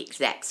locate the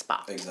exact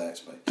spot. Exact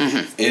spot.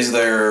 Mm-hmm. Is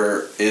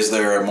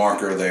there a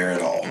marker there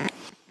at all?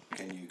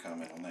 Can you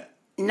comment on that?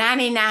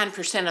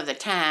 99% of the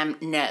time,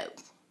 no.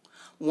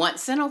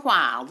 Once in a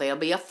while, there'll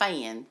be a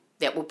fan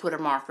that will put a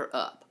marker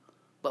up.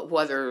 But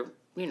whether,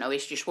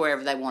 it's just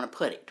wherever they want to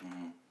put it.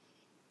 Mm-hmm.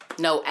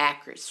 No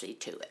accuracy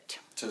to it.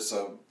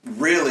 So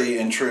really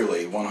and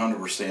truly,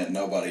 100%,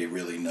 nobody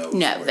really knows.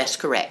 No, that's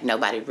correct.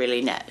 Nobody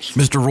really knows.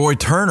 Mr. Roy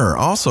Turner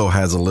also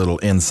has a little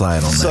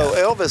insight on that. So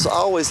Elvis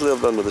always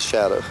lived under the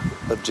shadow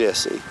of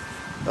Jesse.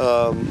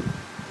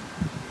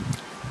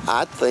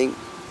 I think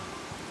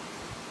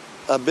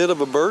a bit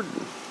of a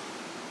burden.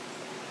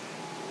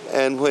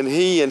 And when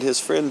he and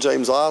his friend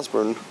James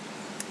Osborne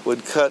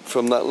would cut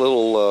from that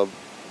little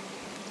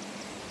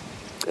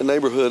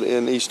neighborhood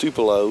in East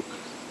Tupelo,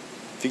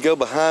 if you go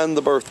behind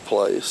the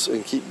birthplace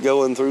and keep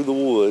going through the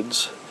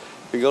woods,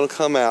 you're going to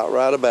come out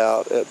right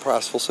about at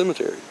Priceville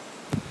Cemetery.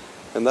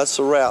 And that's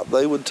the route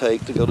they would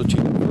take to go to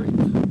Chino Creek,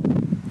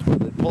 where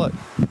they'd play.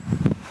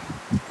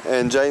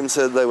 And James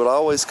said they would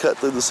always cut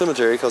through the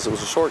cemetery because it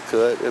was a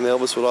shortcut, and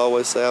Elvis would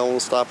always say, I want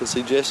to stop and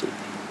see Jesse.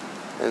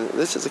 And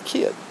this is a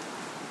kid.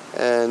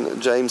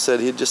 And James said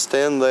he'd just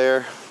stand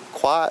there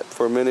quiet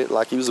for a minute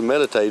like he was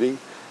meditating,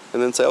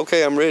 and then say,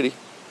 okay, I'm ready.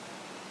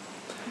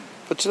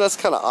 But that's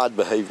kind of odd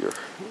behavior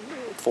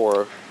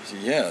for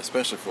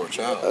especially for a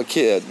child. A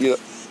kid,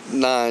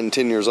 9,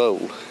 10 years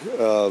old,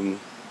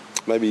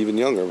 maybe even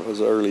younger, as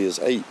early as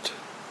 8.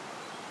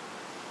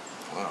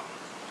 Wow.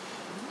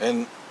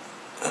 And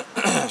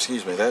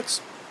excuse me, that's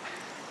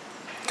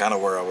kind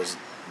of where I was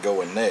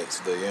going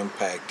next. The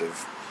impact that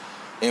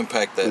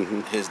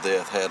mm-hmm. his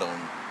death had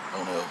on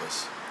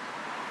Elvis.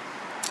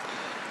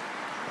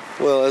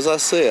 Well, as I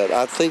said,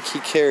 I think he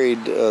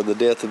carried the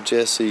death of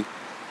Jesse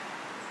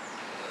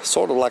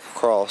sort of like a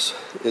cross.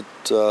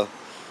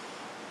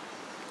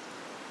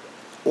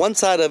 One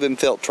side of him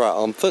felt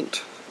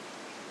triumphant.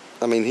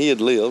 I mean, he had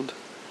lived.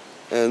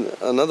 And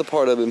another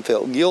part of him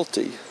felt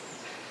guilty.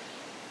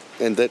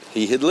 And that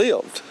he had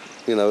lived.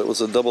 It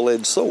was a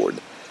double-edged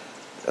sword.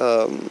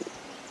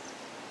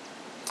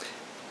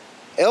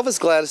 Elvis,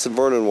 Gladys, and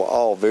Vernon were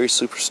all very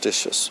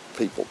superstitious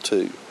people,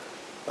 too.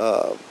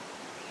 I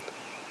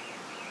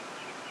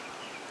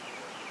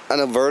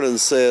know Vernon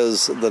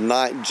says the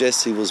night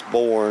Jesse was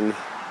born,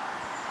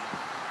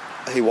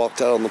 he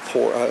walked out on the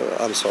porch.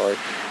 I'm sorry.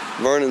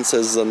 Vernon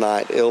says the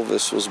night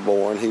Elvis was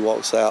born, he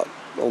walks out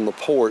on the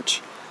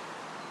porch,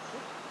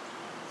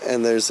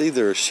 and there's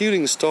either a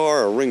shooting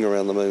star or a ring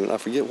around the moon. I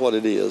forget what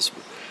it is,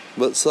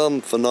 but some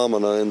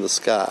phenomena in the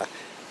sky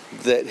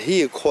that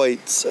he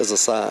equates as a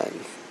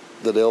sign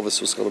that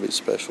Elvis was going to be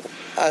special.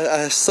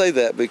 I say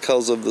that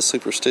because of the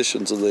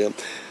superstitions of them.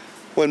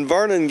 When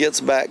Vernon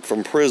gets back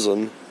from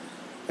prison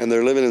and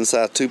they're living in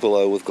South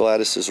Tupelo with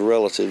Gladys's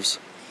relatives,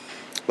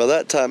 by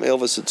that time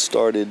Elvis had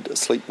started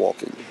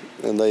sleepwalking,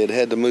 and they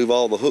had to move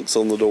all the hooks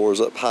on the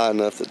doors up high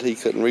enough that he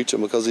couldn't reach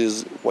them because he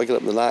was waking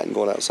up in the night and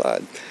going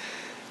outside.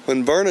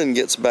 When Vernon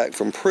gets back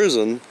from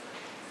prison,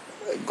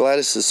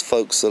 Gladys's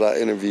folks that I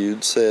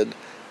interviewed said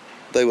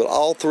they would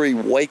all three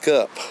wake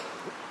up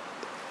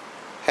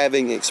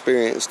having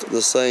experienced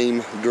the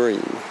same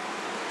dream.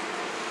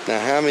 Now,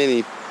 how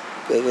many,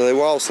 they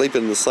were all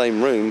sleeping in the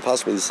same room,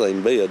 possibly the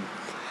same bed.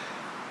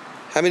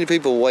 How many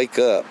people wake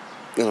up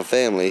in a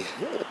family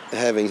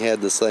having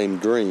had the same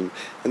dream?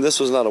 And this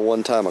was not a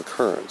one-time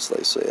occurrence,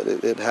 they said.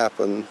 It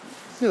happened,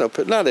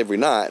 not every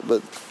night,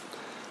 but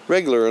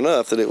regular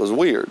enough that it was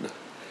weird.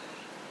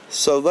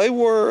 So they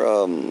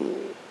were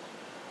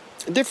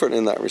different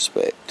in that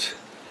respect.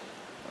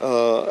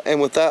 And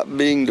without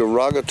being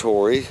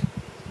derogatory,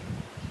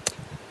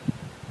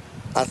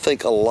 I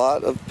think a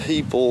lot of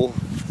people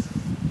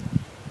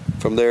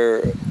from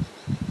their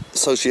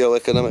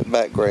socioeconomic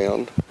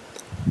background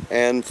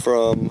and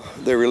from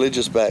their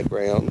religious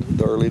background,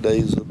 the early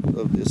days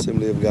of the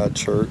Assembly of God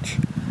Church,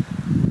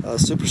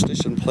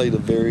 superstition played a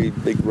very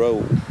big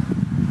role.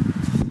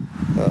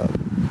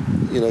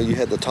 You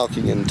had the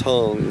talking in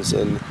tongues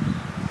and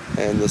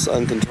this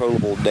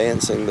uncontrollable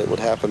dancing that would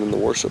happen in the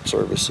worship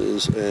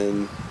services,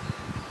 and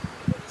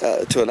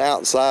to an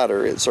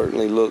outsider it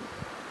certainly looked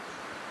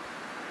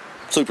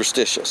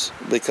superstitious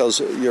because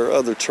your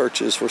other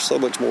churches were so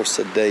much more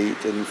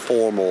sedate and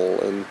formal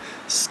and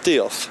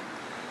stiff,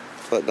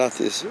 but not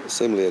the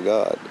Assembly of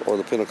God or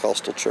the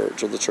Pentecostal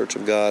Church or the Church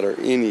of God or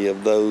any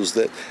of those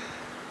that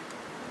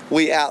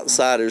we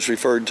outsiders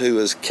referred to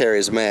as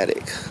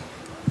charismatic.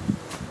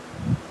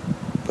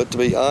 But to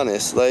be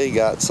honest, they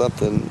got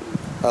something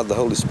out of the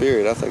Holy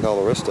Spirit I think all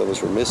the rest of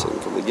us were missing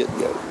from the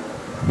get-go.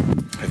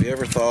 Have you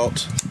ever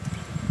thought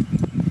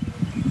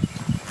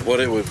what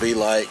it would be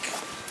like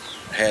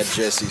had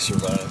Jesse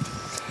survived?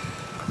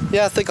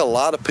 Yeah, I think a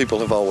lot of people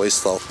have always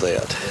thought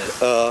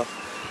that.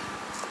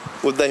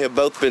 Would they have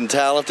both been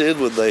talented?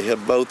 Would they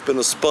have both been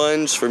a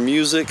sponge for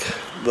music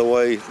the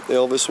way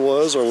Elvis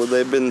was? Or would they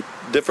have been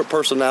different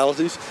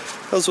personalities?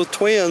 Because with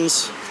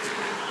twins,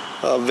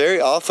 very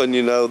often,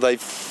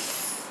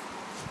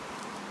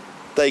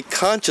 they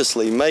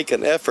consciously make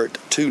an effort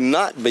to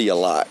not be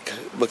alike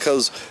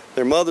because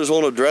their mothers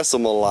want to dress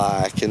them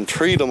alike and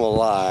treat them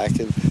alike,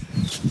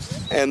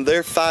 and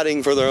they're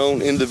fighting for their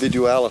own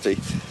individuality.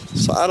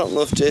 So I don't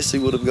know if Jesse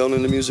would have gone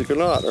into music or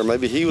not, or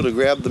maybe he would have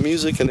grabbed the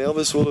music and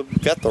Elvis would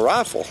have got the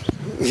rifle,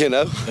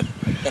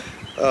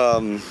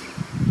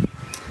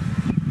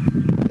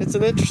 It's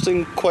an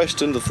interesting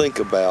question to think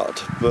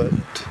about, but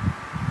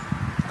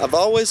I've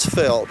always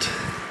felt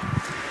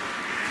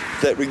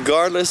that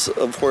regardless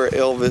of where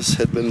Elvis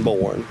had been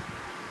born,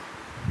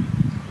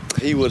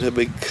 he would have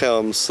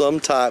become some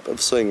type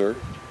of singer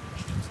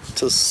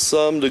to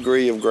some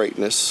degree of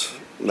greatness.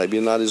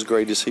 Maybe not as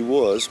great as he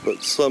was,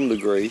 but some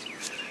degree.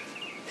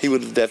 He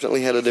would have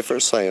definitely had a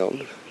different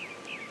sound.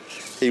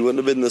 He wouldn't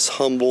have been this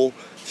humble,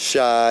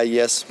 shy,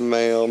 yes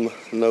ma'am,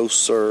 no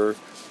sir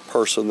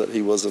person that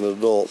he was an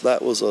adult.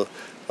 That was a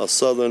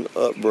Southern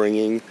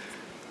upbringing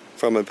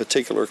from a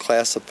particular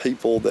class of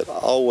people that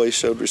always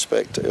showed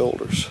respect to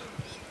elders.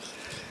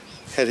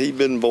 Had he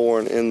been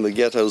born in the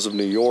ghettos of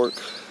New York,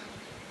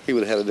 he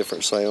would have had a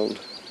different sound.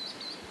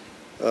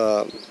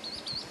 And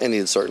he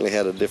had certainly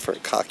had a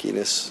different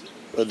cockiness,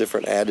 a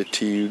different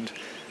attitude.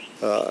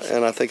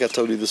 And I think I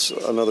told you this,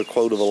 another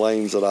quote of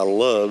Elaine's that I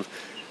love.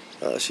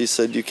 She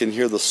said, you can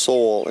hear the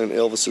soul in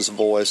Elvis's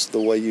voice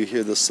the way you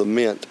hear the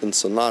cement in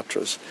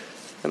Sinatra's.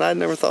 And I'd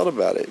never thought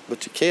about it,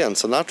 but you can.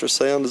 Sinatra's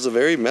sound is a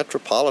very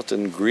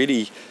metropolitan,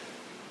 gritty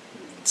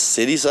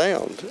city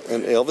sound.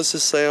 And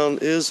Elvis's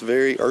sound is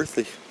very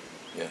earthy.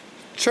 Yeah.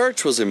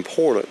 Church was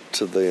important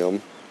to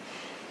them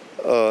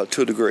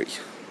to a degree.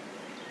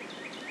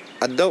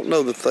 I don't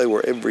know that they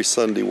were every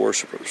Sunday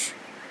worshipers,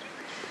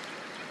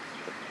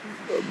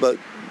 but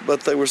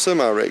they were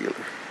semi-regular.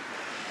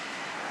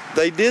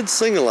 They did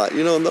sing a lot.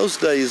 In those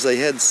days they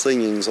had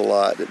singings a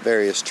lot at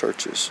various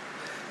churches.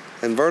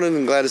 And Vernon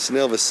and Gladys and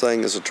Elvis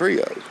sang as a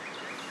trio.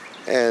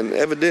 And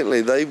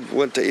evidently they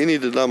went to any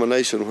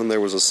denomination when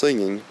there was a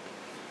singing.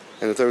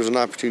 And if there was an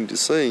opportunity to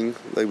sing,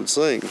 they would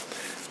sing.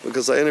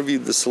 Because I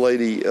interviewed this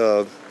lady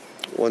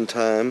one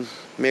time,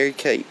 Mary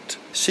Kate.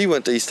 She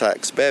went to East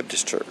Heights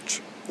Baptist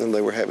Church. And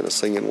they were having a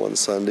singing one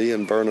Sunday.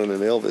 And Vernon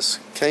and Elvis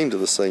came to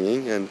the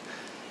singing. And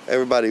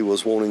everybody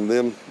was wanting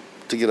them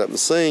to get up and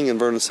sing. And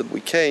Vernon said, we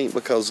can't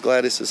because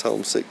Gladys is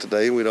homesick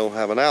today. We don't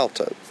have an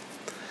alto.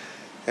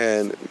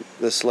 And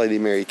this lady,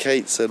 Mary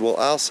Kate, said, well,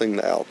 I'll sing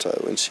the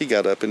alto. And she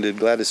got up and did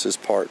Gladys's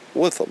part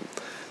with them.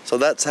 So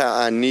that's how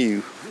I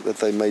knew that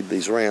they made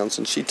these rounds.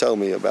 And she told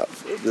me about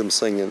them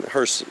seeing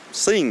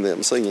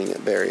them singing at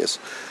various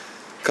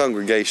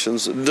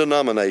congregations,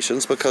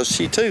 denominations, because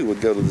she too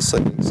would go to the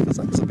singings because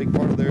that was a big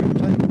part of their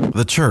entertainment.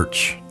 The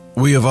church.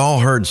 We have all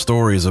heard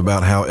stories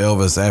about how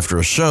Elvis, after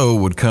a show,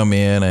 would come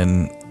in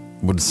and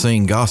would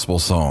sing gospel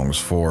songs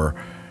for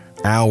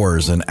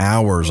hours and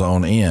hours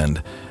on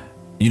end.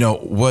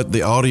 What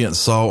the audience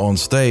saw on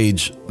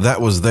stage,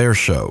 that was their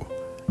show.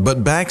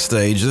 But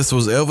backstage, this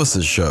was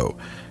Elvis's show.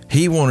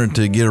 He wanted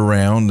to get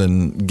around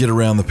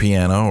the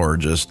piano or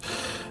just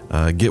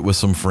get with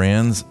some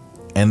friends,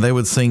 and they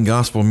would sing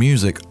gospel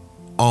music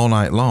all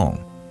night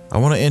long. I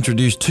want to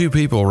introduce two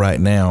people right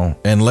now,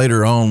 and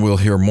later on we'll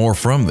hear more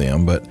from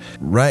them. But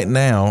right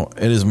now,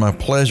 it is my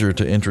pleasure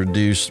to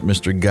introduce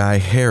Mr. Guy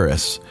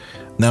Harris.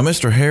 Now,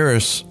 Mr.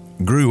 Harris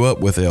grew up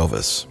with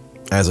Elvis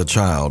as a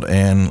child,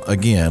 and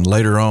again,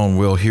 later on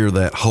we'll hear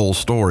that whole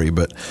story.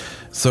 But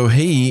so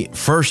he,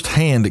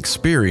 firsthand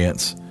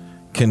experience,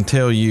 can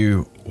tell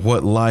you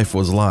what life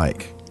was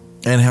like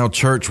and how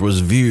church was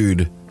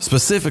viewed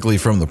specifically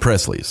from the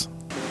Presleys.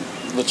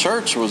 The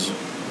church was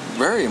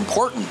very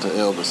important to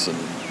Elvis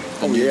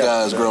and you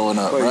guys growing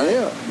up, right?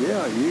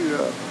 Yeah.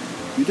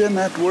 You didn't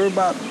have to worry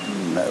about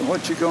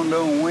what you're going to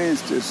do on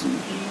Wednesdays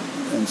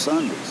and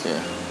Sundays.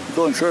 Yeah. You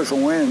go to church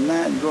on Wednesday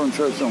night, you go to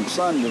church on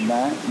Sunday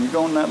night, and you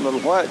go in that little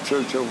white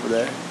church over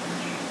there,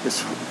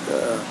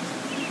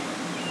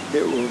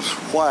 It was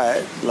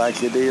white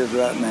like it is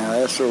right now.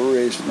 That's the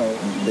original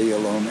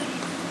deal on it.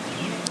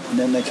 And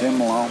then they came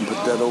along and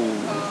put that old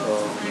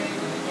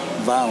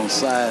vinyl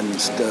siding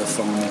stuff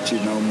on it,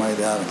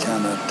 made out of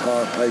kind of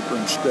tar paper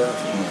and stuff.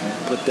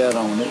 Put that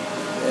on it.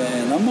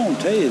 And I'm going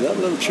to tell you, that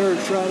little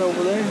church right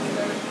over there,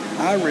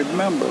 I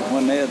remember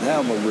when they'd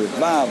have a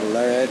revival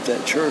there after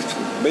that church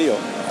was built.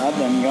 I've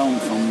done gone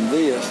from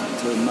this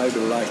to maybe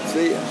like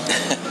this.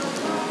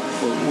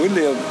 Well, we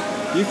lived,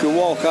 you could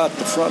walk out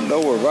the front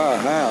door of our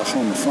house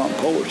on the front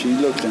porch. You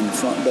looked in the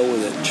front door of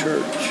that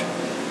church.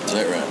 Is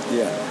that right?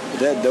 Yeah.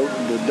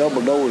 The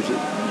double doors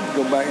that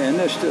go back, and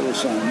they're still the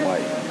same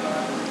way.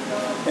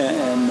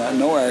 And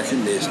no air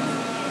conditioning.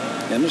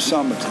 In the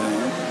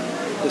summertime,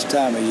 this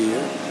time of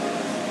year,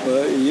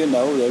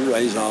 well, they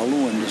raise all the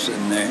windows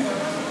in there.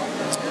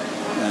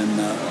 And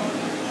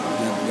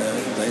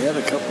they had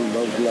a couple of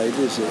those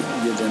ladies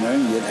that get in there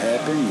and get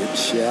happy and get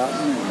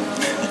shouting,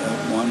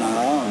 and one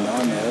aisle and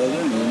on the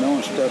other,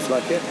 and stuff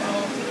like that.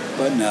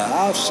 But now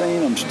I've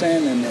seen them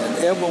standing at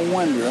every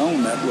window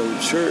on that little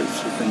church,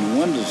 and the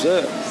windows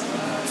up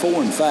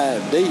 4 and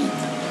 5 deep,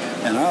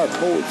 and our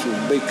porch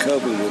would be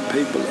covered with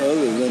people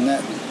other than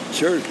that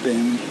church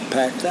being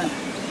packed out.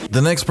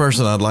 The next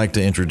person I'd like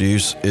to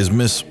introduce is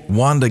Miss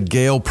Wanda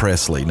Gale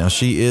Presley. Now,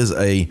 she is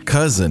a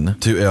cousin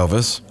to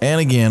Elvis, and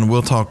again,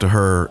 we'll talk to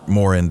her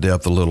more in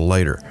depth a little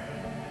later.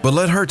 But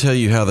let her tell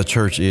you how the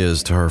church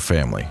is to her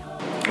family.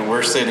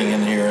 We're sitting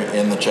in here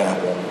in the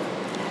chapel.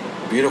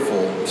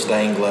 Beautiful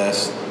stained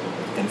glass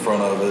in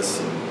front of us,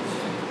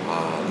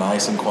 and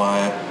nice and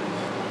quiet.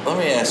 Let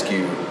me ask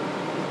you,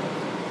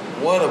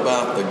 what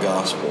about the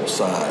gospel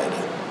side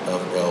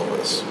of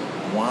Elvis?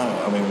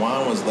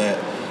 Why was that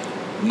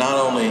not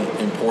only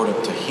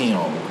important to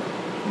him,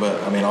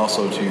 but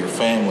also to your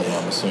family,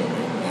 I'm assuming,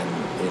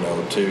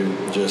 and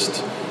to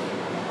just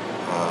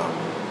I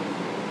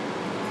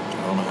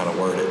don't know how to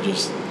word it.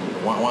 Just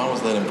why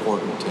was that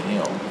important to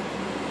him?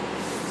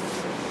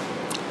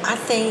 I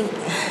think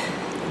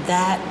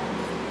that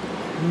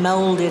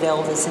molded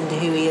Elvis into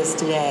who he is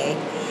today.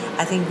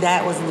 I think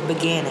that was the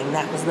beginning.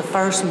 That was the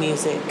first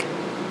music.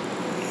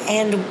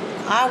 And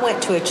I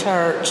went to a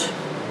church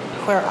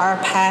where our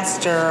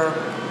pastor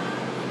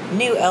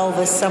knew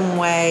Elvis some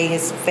way.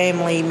 His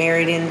family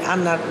married in.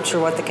 I'm not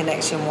sure what the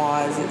connection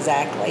was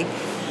exactly.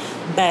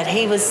 But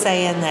he was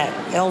saying that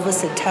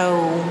Elvis had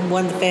told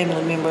one of the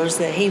family members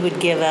that he would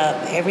give up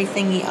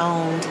everything he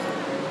owned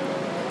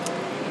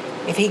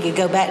if he could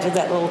go back to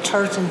that little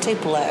church in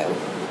Tupelo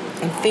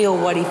and feel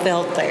what he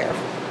felt there.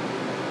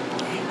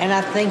 And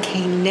I think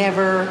he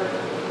never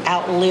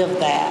outlived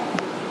that.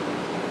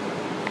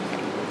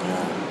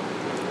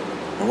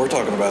 Yeah. And we're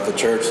talking about the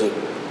church that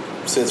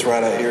sits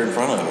right out here in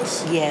front of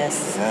us.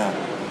 Yes. Yeah.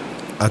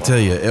 I tell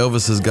you,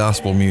 Elvis's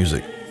gospel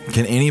music,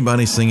 can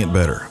anybody sing it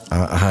better?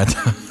 I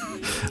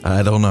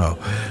don't know.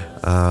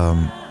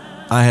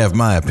 I have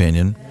my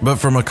opinion, but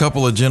from a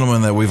couple of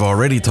gentlemen that we've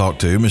already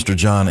talked to, Mr.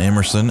 John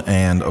Emerson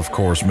and, of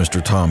course,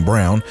 Mr. Tom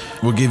Brown,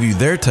 will give you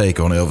their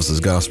take on Elvis's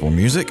gospel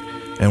music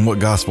and what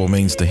gospel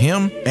means to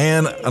him.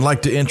 And I'd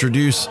like to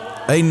introduce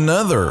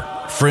another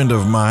friend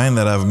of mine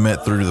that I've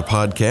met through the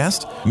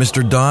podcast,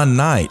 Mr. Don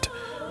Knight.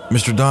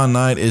 Mr. Don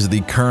Knight is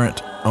the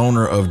current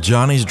owner of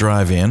Johnny's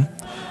Drive-In.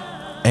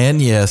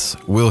 And yes,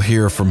 we'll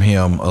hear from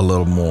him a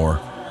little more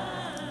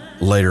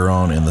later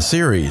on in the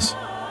series.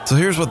 So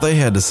here's what they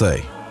had to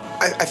say.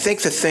 I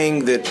think the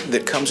thing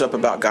that comes up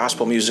about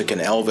gospel music and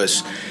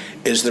Elvis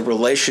is the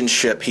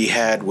relationship he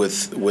had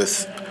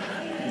with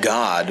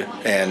God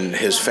and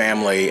his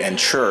family and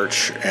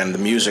church and the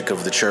music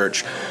of the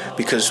church.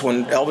 Because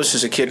when Elvis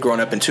is a kid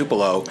growing up in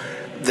Tupelo,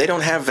 they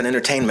don't have an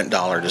entertainment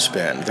dollar to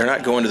spend. They're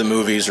not going to the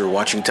movies or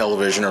watching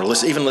television or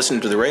even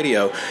listening to the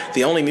radio.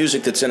 The only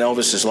music that's in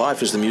Elvis's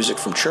life is the music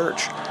from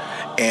church.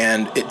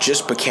 And it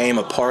just became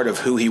a part of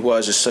who he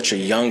was as such a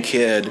young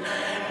kid.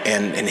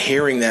 And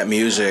hearing that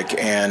music,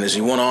 and as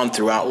he went on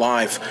throughout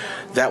life,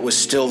 that was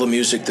still the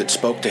music that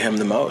spoke to him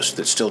the most,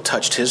 that still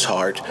touched his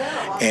heart.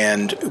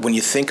 And when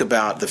you think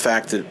about the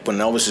fact that when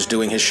Elvis is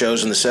doing his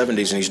shows in the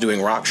 70s and he's doing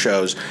rock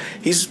shows,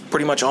 he's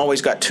pretty much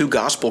always got 2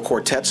 gospel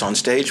quartets on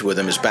stage with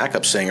him as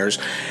backup singers.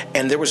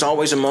 And there was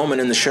always a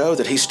moment in the show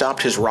that he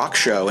stopped his rock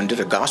show and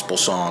did a gospel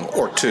song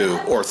or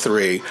 2 or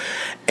 3,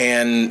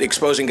 and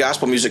exposing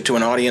gospel music to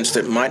an audience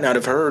that might not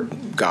have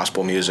heard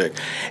gospel music.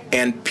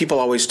 And people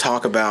always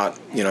talk about,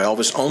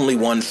 Elvis only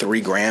won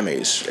 3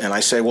 Grammys. And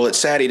I say, well, it's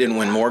sad he didn't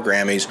win more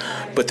Grammys,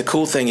 but the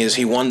cool thing is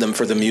he won them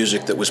for the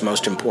music that was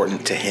most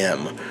important to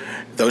him.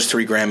 Those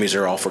 3 Grammys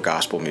are all for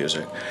gospel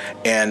music.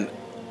 And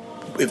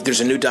if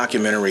there's a new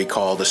documentary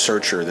called The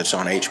Searcher that's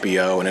on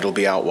HBO, and it'll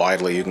be out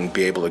widely. You can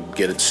be able to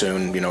get it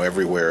soon,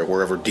 everywhere,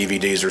 wherever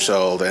DVDs are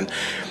sold. And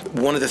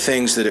one of the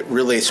things that it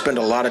really spent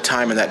a lot of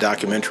time in that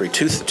documentary,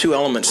 two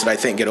elements that I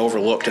think get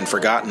overlooked and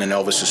forgotten in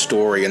Elvis's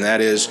story, and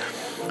that is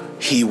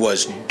he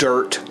was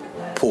dirt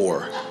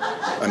poor.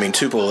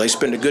 Tupelo, they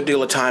spend a good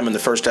deal of time in the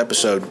first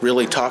episode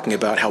really talking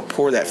about how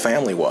poor that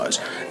family was.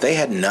 They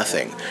had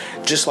nothing,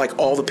 just like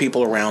all the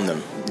people around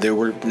them. There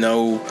were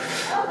no,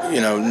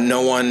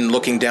 no one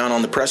looking down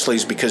on the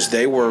Presleys because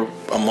they were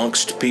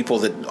amongst people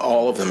that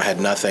all of them had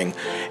nothing.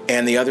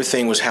 And the other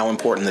thing was how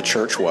important the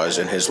church was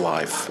in his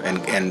life,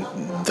 and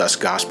thus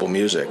gospel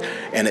music.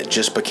 And it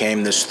just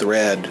became this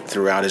thread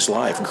throughout his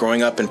life.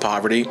 Growing up in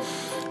poverty,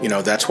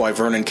 that's why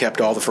Vernon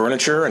kept all the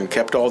furniture and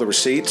kept all the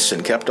receipts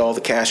and kept all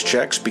the cash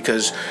checks,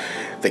 because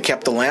they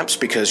kept the lamps,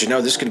 because,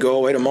 this could go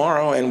away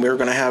tomorrow and we were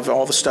going to have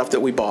all the stuff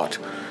that we bought.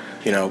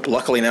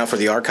 Luckily now for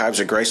the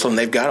archives at Graceland,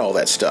 they've got all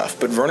that stuff.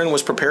 But Vernon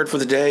was prepared for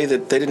the day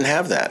that they didn't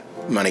have that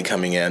money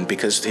coming in,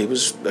 because he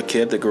was a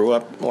kid that grew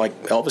up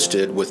like Elvis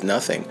did with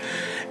nothing.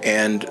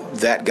 And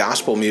that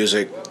gospel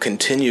music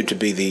continued to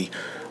be the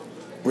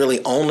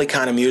really only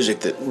kind of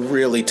music that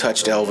really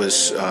touched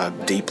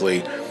Elvis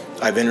deeply.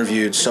 I've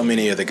interviewed so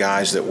many of the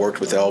guys that worked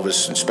with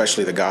Elvis,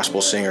 especially the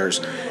gospel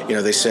singers.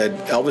 They said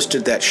Elvis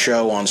did that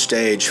show on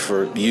stage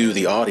for you,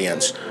 the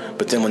audience.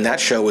 But then when that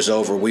show was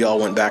over, we all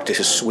went back to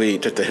his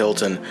suite at the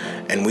Hilton,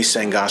 and we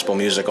sang gospel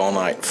music all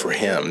night for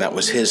him. That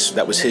was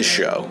his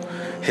show,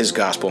 his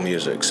gospel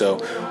music. So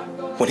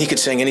when he could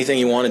sing anything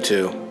he wanted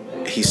to,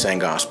 he sang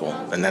gospel,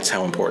 and that's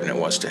how important it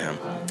was to him.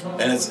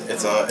 And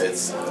it's not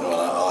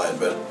odd,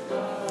 but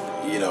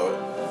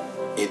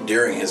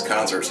during his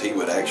concerts, he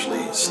would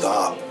actually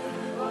stop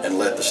and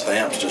let the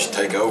stamps just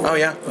take over. Oh,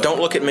 yeah. Don't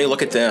look at me,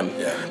 look at them.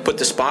 Yeah. Put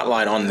the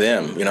spotlight on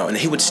them, and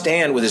he would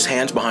stand with his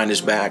hands behind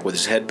his back with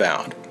his head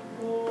bowed,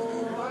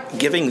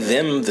 giving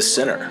them the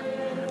center.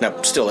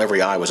 Now, still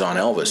every eye was on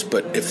Elvis,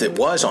 but if it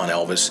was on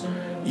Elvis,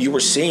 you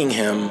were seeing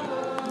him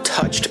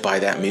touched by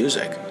that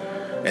music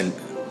and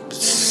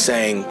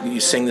saying, "You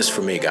sing this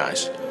for me,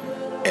 guys,"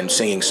 and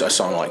singing a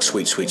song like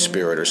Sweet, Sweet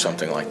Spirit or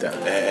something like that.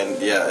 And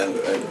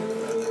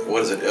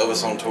what is it,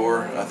 Elvis on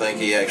Tour? I think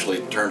he actually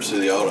turns to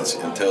the audience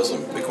and tells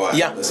them, "Be quiet."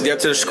 Yeah,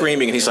 they're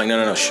screaming, and he's like,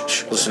 "No,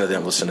 shh, listen to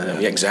them.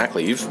 Yeah,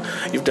 exactly. You've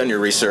done your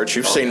research.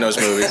 You've seen those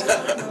movies."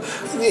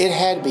 It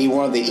had to be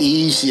one of the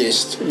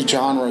easiest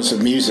genres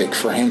of music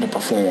for him to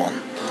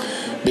perform,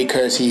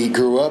 because he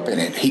grew up in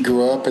it. He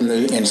grew up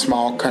in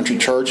small country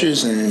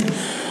churches, and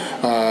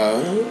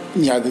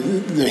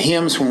the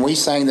hymns, when we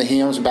sang the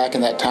hymns back in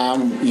that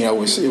time, it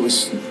was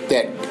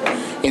that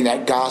in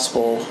that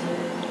gospel,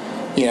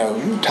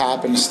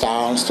 type and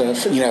style and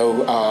stuff.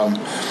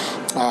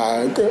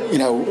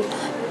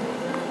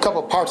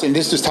 Couple of parts, and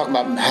this is talking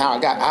about how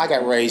I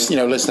got raised.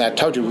 Listen, I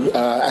told you,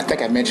 I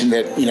think I mentioned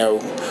that.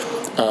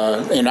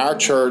 In our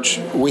church,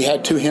 we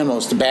had two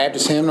hymnals: the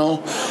Baptist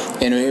hymnal,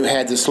 and we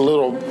had this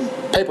little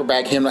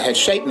paperback hymnal that had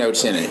shape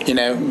notes in it.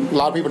 A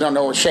lot of people don't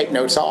know what shape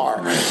notes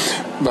are,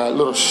 but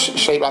little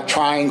shaped like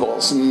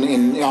triangles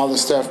and all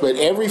this stuff. But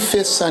every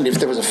fifth Sunday, if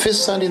there was a fifth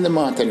Sunday in the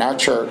month in our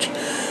church,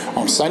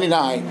 on Sunday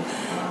night,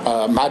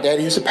 my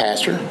daddy, who's a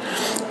pastor,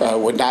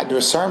 would not do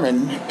a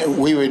sermon.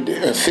 We would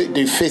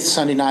do fifth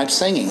Sunday night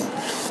singing,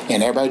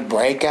 and everybody would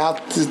break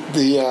out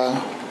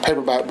the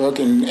paperback book,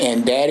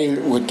 and Daddy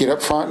would get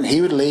up front and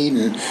he would lead,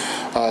 and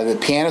the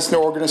pianist and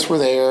the organist were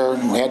there,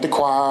 and we had the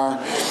choir,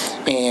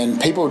 and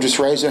people would just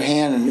raise their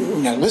hand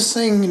and let's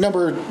sing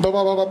number blah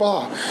blah blah blah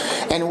blah,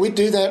 and we'd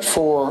do that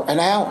for an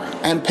hour,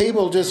 and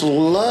people just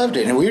loved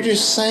it, and we were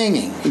just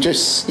singing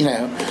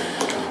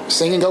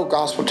old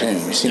gospel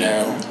tunes,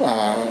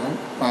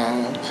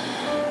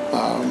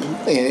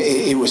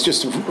 it was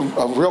just a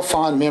real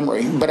fond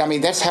memory. But I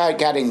mean, that's how it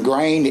got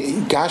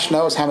ingrained. Gosh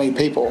knows how many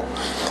people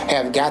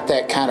have got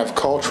that kind of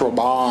cultural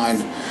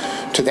bond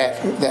to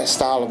that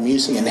style of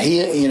music, and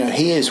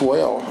he as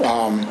well.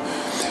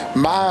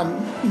 My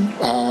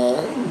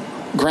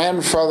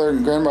grandfather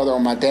and grandmother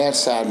on my dad's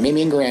side,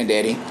 Mimi and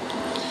Granddaddy,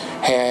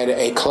 had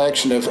a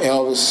collection of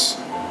Elvis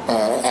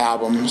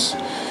albums.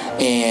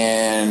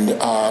 And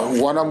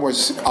one of them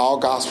was all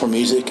gospel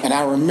music, and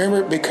I remember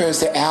it because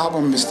the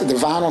albums, the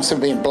vinyl, instead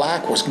of being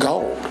black, was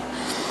gold,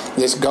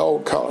 this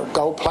gold color,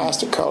 gold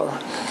plastic color.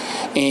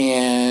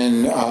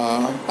 And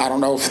I don't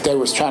know if they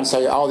was trying to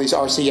say all these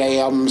RCA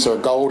albums are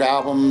gold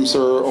albums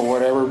or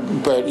whatever,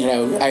 but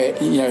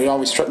it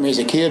always struck me as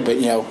a kid.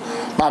 But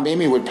my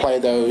Mimi would play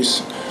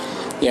those.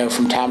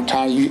 From time to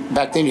time.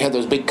 Back then you had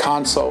those big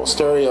console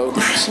stereos,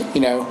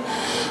 you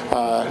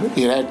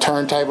had a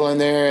turntable in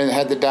there and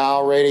had the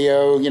dial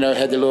radio,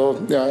 had the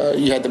little,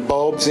 you had the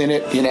bulbs in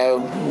it,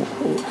 that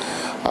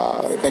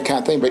kind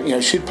of thing.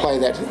 But, she'd play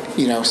that,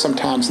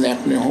 sometimes in the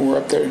afternoon when we're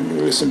up there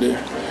and listen to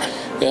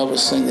Elvis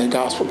sing the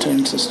gospel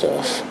tunes and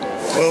stuff.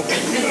 Well,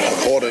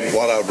 according to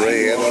what I've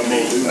read,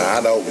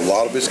 I know a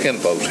lot of his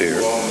kinfolks here.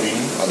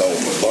 I know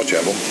a bunch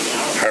of them.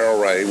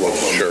 Harold Ray was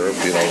a sheriff,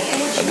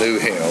 I knew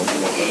him.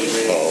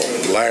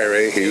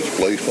 Larry, he was a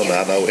policeman,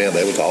 I know him.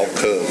 They was all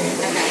cousins.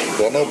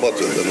 Well, I know a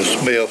bunch of the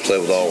Smiths, they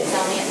was all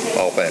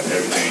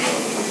family.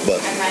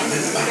 But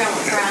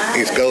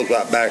it goes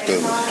right back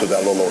to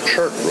that little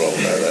church room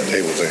there that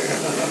he was in.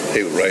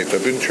 He was raised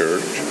up in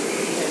church.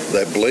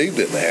 They believed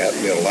in that,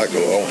 like a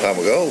long time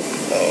ago.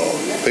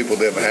 People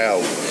didn't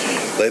have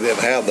they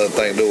didn't have that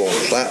thing to do on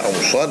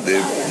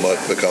Sunday much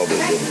because of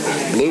the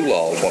blue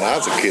laws. When I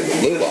was a kid, the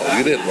blue laws,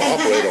 you didn't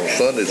operate on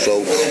Sunday,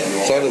 so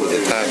Sunday was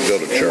the time to go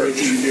to church.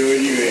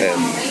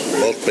 And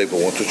most people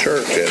went to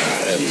church,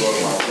 and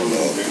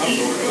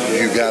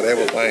you got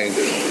everything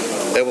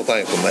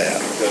from that.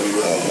 I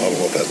don't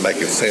know if that's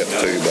making sense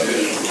to you, but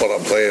what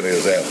I'm saying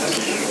is that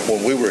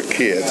when we were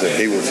kids, and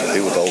he was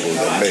older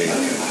than me,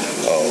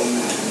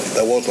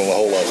 there wasn't a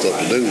whole lot of stuff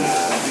to do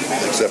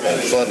except on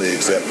Sunday,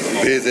 except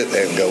visit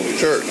and go to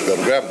church, go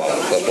to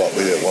grandma's. That's what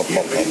we did one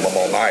more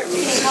night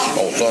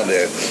on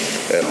Sunday.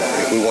 And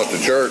if we went to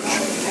church,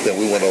 then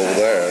we went over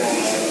there.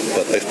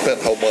 But they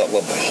spent a whole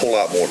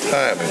lot more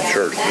time in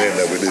church then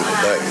than we do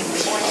today.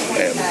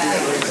 And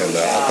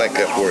I think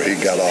that's where he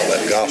got all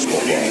that gospel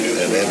from.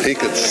 And then he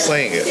could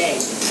sing it.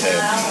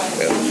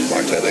 And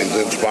like I said, he's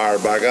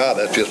inspired by God.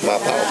 That's just my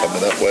thought. I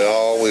mean, that's the way I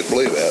always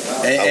believe that.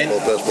 I don't know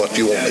if that's what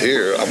you want to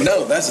hear. I mean,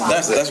 no, that's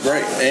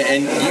great.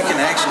 And you can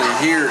actually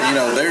hear,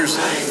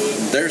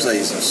 there's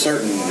a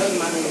certain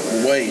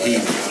way he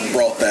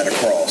brought that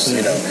across,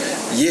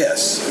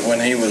 Yes, when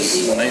he was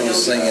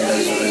singing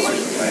his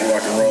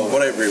rock and roll,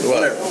 whatever,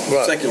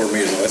 secular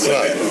music, let's say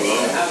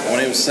that. When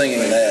he was singing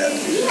that,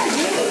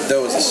 there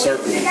was a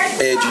certain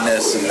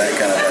edginess and that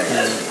kind of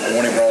thing.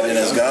 When he brought in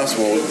his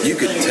gospel, you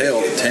could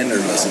tell the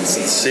tenderness and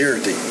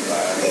sincerity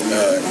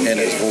in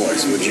his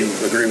voice. Would you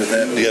agree with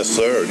that? Yes,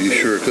 sir. You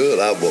sure could.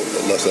 I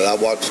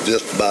watched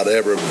just about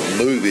every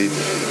movie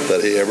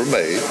that he ever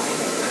made.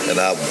 And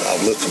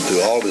I've listened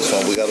to all this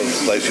songs. We got a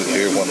station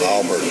here when the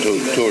Auburn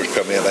tours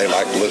come in, they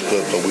like to listen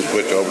to it, so we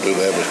switch over to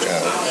the Elvis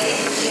channel.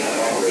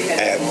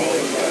 And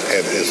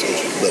it's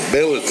the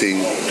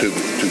ability to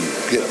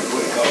get,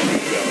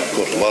 of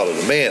course, a lot of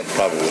the men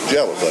probably was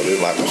jealous of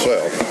it, like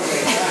myself.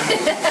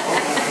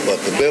 But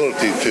the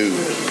ability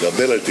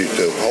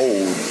to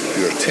hold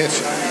your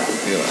attention,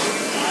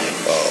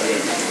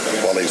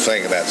 while he's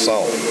singing that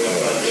song.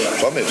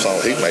 Some of his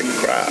songs he'd make you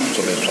cry.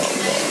 Some of his songs.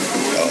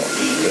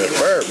 There's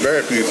very,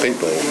 very few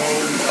people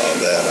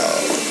that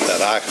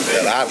I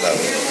know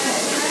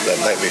that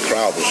make me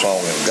cry with a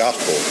song in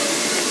gospel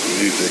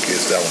music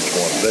is that one's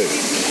going to do.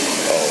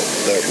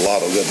 There's a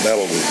lot of good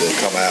melodies that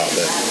come out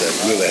that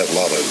really have a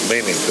lot of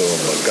meaning to them,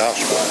 but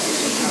gospel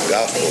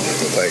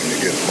is the thing that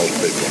gets most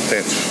people's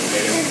attention.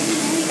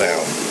 Now,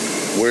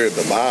 we're in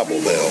the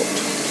Bible Belt.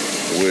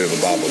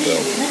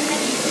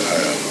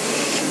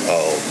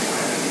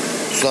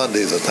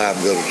 Sunday's the time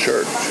to go to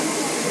church.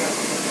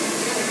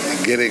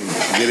 Getting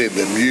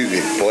the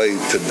music played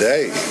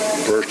today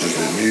versus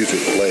the music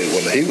played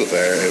when he was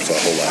there is a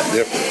whole lot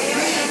different.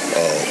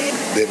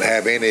 Didn't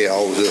have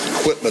all this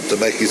equipment to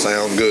make you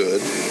sound good.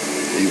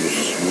 He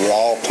was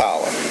raw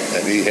talent,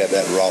 and he had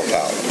that raw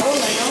talent.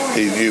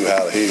 He knew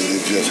how. He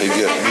just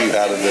knew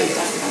how to do it.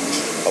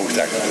 I wish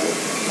I could do it.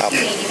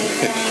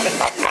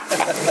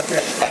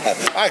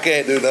 I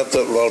can't do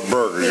nothing but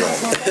burgers.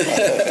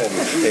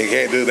 He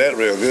can't do that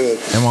real good.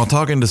 And while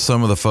talking to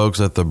some of the folks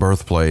at the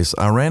birthplace,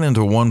 I ran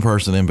into one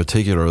person in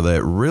particular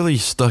that really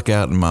stuck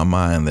out in my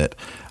mind that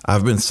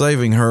I've been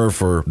saving her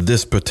for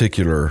this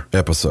particular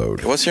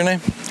episode. What's your name?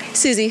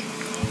 Susie.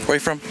 Where are you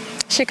from?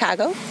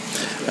 Chicago.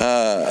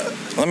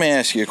 Let me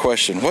ask you a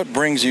question. What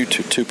brings you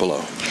to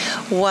Tupelo?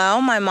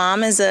 Well, my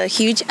mom is a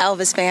huge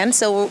Elvis fan,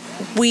 so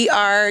we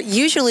are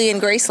usually in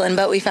Graceland,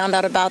 but we found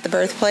out about the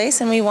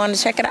birthplace and we wanted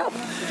to check it out.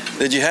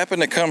 Did you happen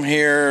to come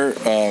here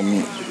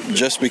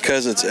just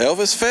because it's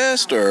Elvis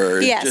Fest, or?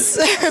 Yes,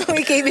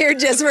 we came here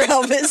just for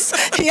Elvis.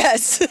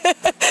 Yes,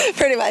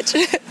 pretty much.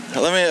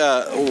 Let me.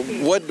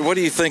 What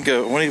do you think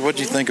of? What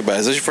do you think about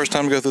it? Is this your first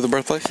time to go through the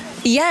birthplace?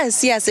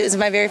 Yes, it was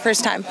my very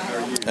first time.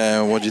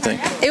 What did you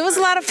think? It was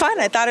a lot of fun.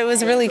 I thought it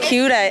was really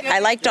cute. I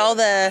liked all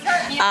the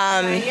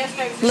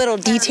little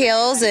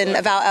details and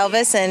about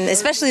Elvis, and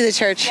especially the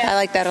church. I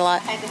like that a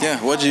lot. Yeah.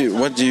 What do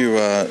you?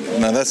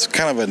 Now that's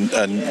kind of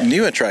a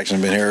new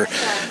attraction. Been here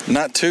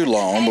not too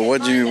long, but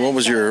what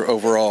was your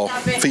overall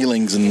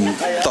feelings and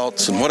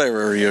thoughts and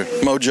whatever, your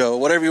mojo,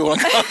 whatever you want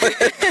to call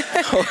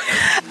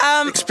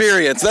it?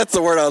 Experience. That's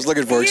the word I was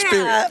looking for.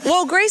 Experience.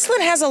 Well,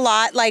 Graceland has a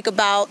lot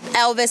about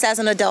Elvis as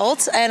an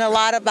adult and a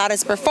lot about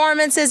his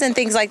performances and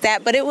things like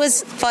that. But it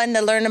was fun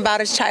to learn about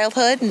his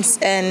childhood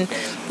and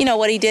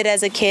what he did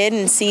as a kid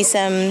and see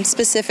some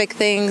specific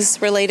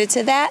things related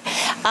to that.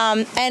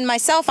 And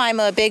myself, I'm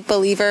a big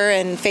believer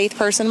and faith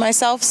person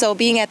myself. So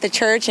being at the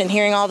church and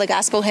hearing all the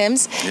gospel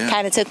hymns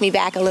kind of took me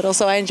back a little.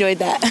 So I enjoyed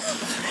that.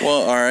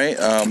 Well, all right.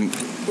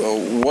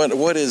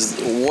 What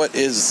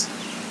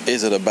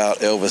is it about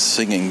Elvis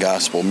singing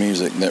gospel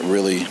music that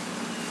really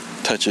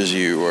touches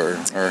you or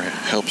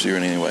helps you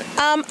in any way?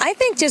 I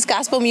think just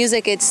gospel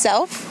music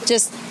itself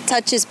just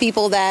touches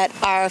people that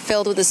are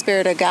filled with the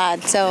Spirit of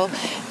God. So,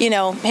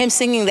 him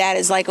singing that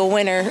is like a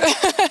winner.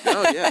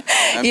 Oh, yeah.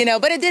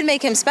 But it did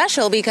make him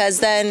special because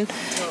then,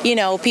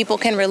 people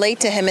can relate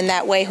to him in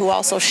that way who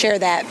also share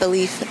that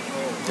belief.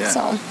 Yeah.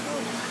 So.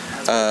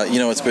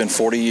 It's been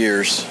 40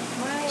 years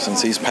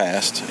since he's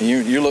passed.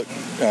 You look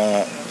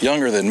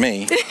younger than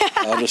me.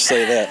 I'll just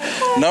say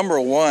that.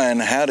 Number one,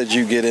 how did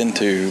you get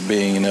into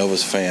being an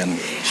Elvis fan?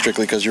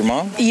 Strictly because your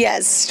mom?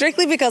 Yes,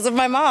 strictly because of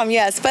my mom,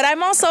 yes. But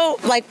I'm also,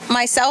 like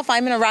myself,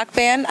 I'm in a rock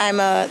band. I'm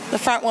the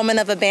front woman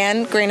of a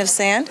band, Grain of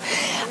Sand.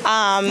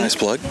 Nice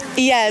plug.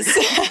 Yes.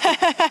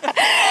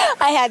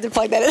 I had to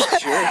plug that in.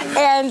 Sure.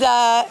 And,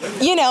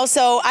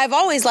 so I've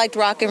always liked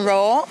rock and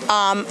roll.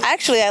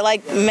 Actually, I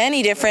like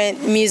many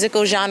different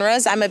musical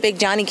genres. I'm a big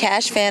Johnny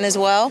Cash fan as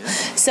well.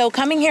 So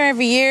coming here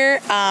every year,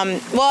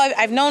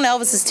 I've known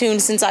Elvis's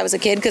tunes since I was a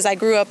kid because I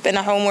grew up in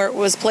a home where it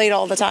was played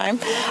all the time.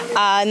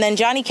 And then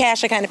Johnny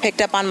Cash I kind of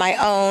picked up on my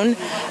own.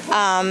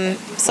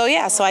 So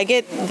I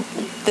get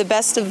the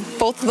best of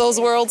both of those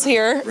worlds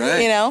here,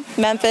 right.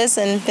 Memphis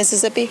and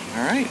Mississippi.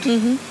 All right.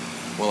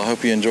 Mm-hmm. Well, I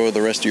hope you enjoy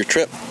the rest of your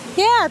trip.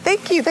 Yeah,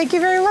 thank you. Thank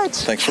you very much.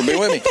 Thanks for being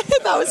with me.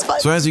 That was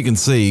fun. So as you can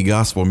see,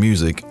 gospel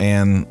music,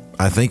 and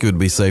I think it would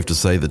be safe to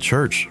say the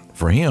church,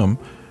 for him,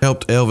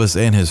 helped Elvis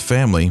and his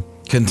family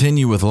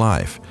continue with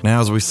life.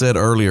 Now, as we said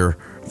earlier,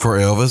 for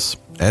Elvis,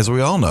 as we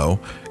all know,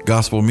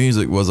 gospel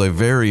music was a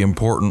very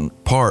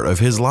important part of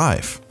his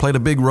life, played a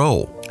big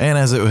role. And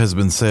as it has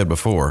been said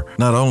before,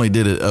 not only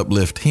did it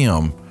uplift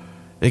him,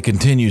 it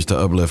continues to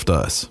uplift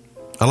us.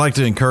 I'd like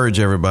to encourage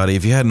everybody,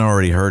 if you hadn't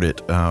already heard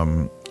it,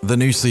 the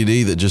new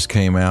CD that just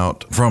came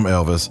out from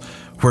Elvis,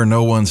 Where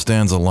No One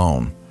Stands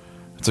Alone.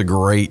 It's a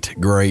great,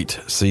 great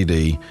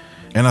CD,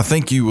 and I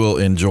think you will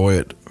enjoy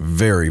it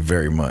very,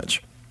 very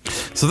much.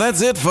 So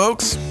that's it,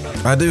 folks.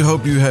 I do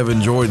hope you have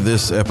enjoyed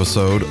this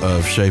episode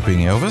of Shaping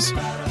Elvis.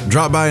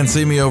 Drop by and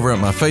see me over at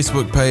my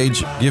Facebook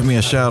page. Give me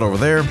a shout over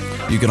there.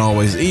 You can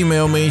always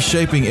email me,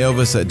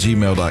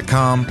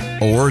 shapingelvis@gmail.com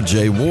or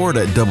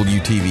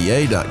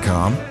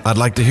jward@wtva.com. I'd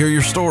like to hear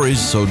your stories,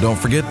 so don't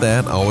forget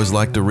that. I always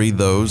like to read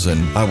those,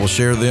 and I will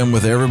share them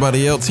with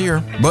everybody else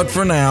here. But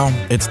for now,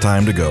 it's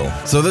time to go.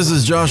 So this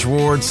is Josh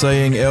Ward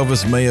saying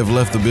Elvis may have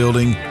left the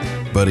building,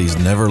 but he's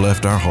never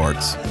left our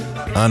hearts.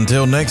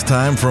 Until next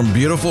time, from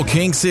beautiful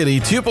King City,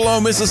 Tupelo,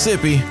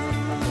 Mississippi,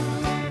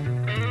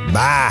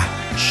 bye.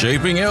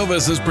 Shaping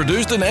Elvis is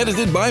produced and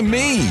edited by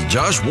me,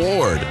 Josh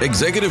Ward,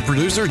 executive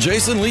producer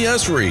Jason Lee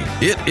Esri.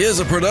 It is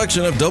a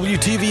production of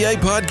WTVA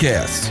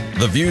Podcasts.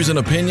 The views and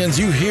opinions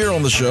you hear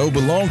on the show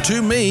belong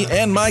to me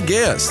and my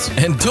guests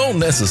and don't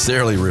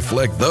necessarily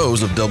reflect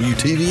those of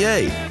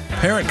WTVA,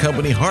 parent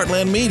company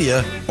Heartland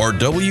Media, or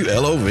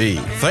WLOV.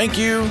 Thank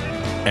you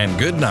and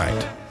good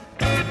night.